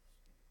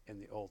in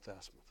the Old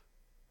Testament.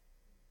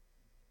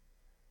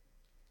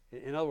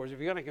 In other words, if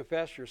you're going to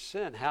confess your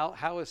sin,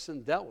 how is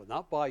sin dealt with?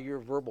 Not by your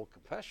verbal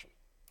confession.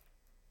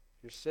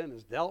 Your sin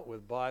is dealt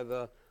with by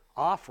the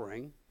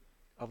offering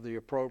of the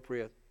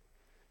appropriate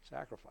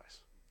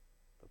sacrifice,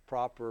 the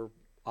proper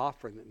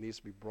offering that needs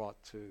to be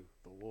brought to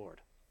the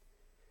Lord.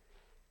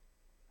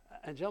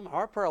 And gentlemen,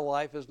 our prayer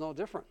life is no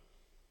different.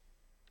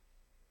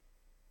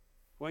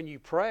 When you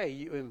pray,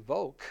 you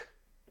invoke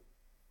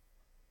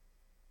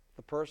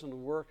the person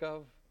and work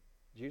of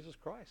Jesus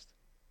Christ.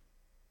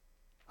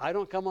 I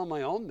don't come on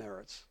my own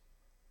merits.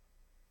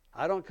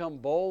 I don't come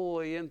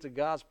boldly into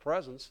God's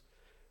presence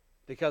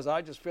because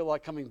I just feel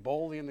like coming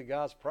boldly into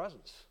God's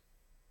presence.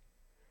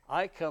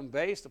 I come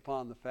based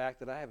upon the fact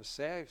that I have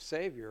a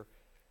Savior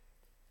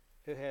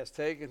who has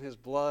taken His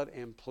blood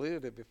and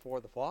pleaded it before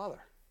the Father.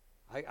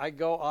 I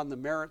go on the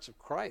merits of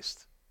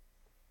Christ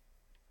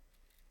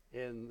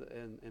in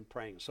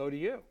praying. So do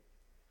you.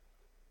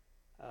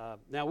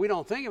 Now, we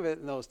don't think of it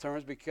in those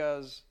terms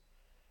because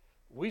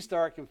we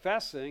start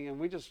confessing and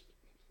we just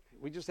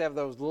have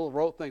those little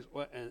rote things,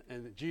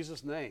 in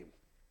Jesus' name.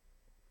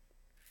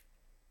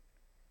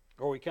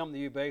 Or we come to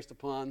you based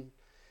upon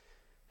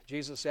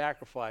Jesus'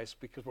 sacrifice,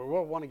 because what we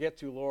want to get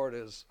to, Lord,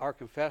 is our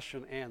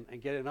confession and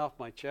getting off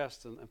my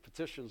chest and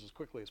petitions as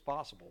quickly as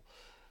possible.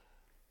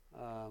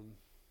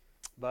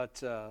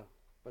 But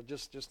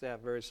just to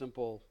have very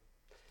simple,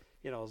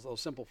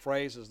 those simple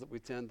phrases that we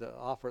tend to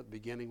offer at the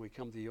beginning. We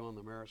come to you on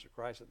the merits of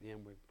Christ. At the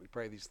end, we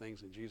pray these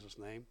things in Jesus'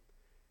 name.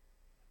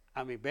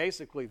 I mean,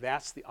 basically,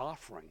 that's the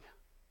offering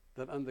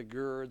that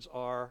undergirds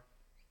our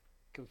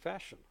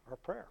confession, our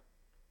prayer.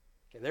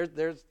 Okay,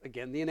 there's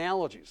again the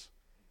analogies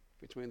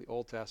between the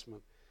Old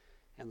Testament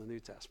and the New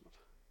Testament.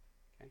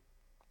 Okay,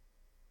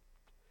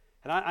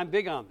 and I'm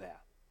big on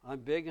that. I'm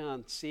big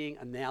on seeing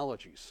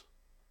analogies.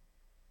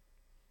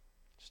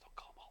 Just don't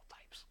call them all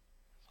types.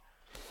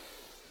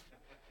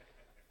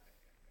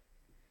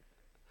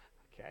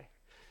 Okay.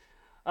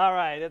 All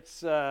right.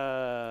 It's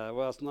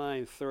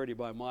 9:30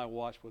 by my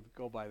watch. We'll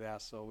go by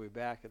that. So we'll be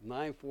back at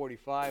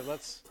 9:45.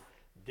 Let's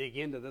dig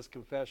into this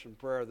confession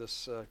prayer,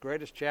 this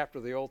greatest chapter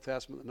of the Old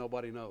Testament that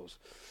nobody knows.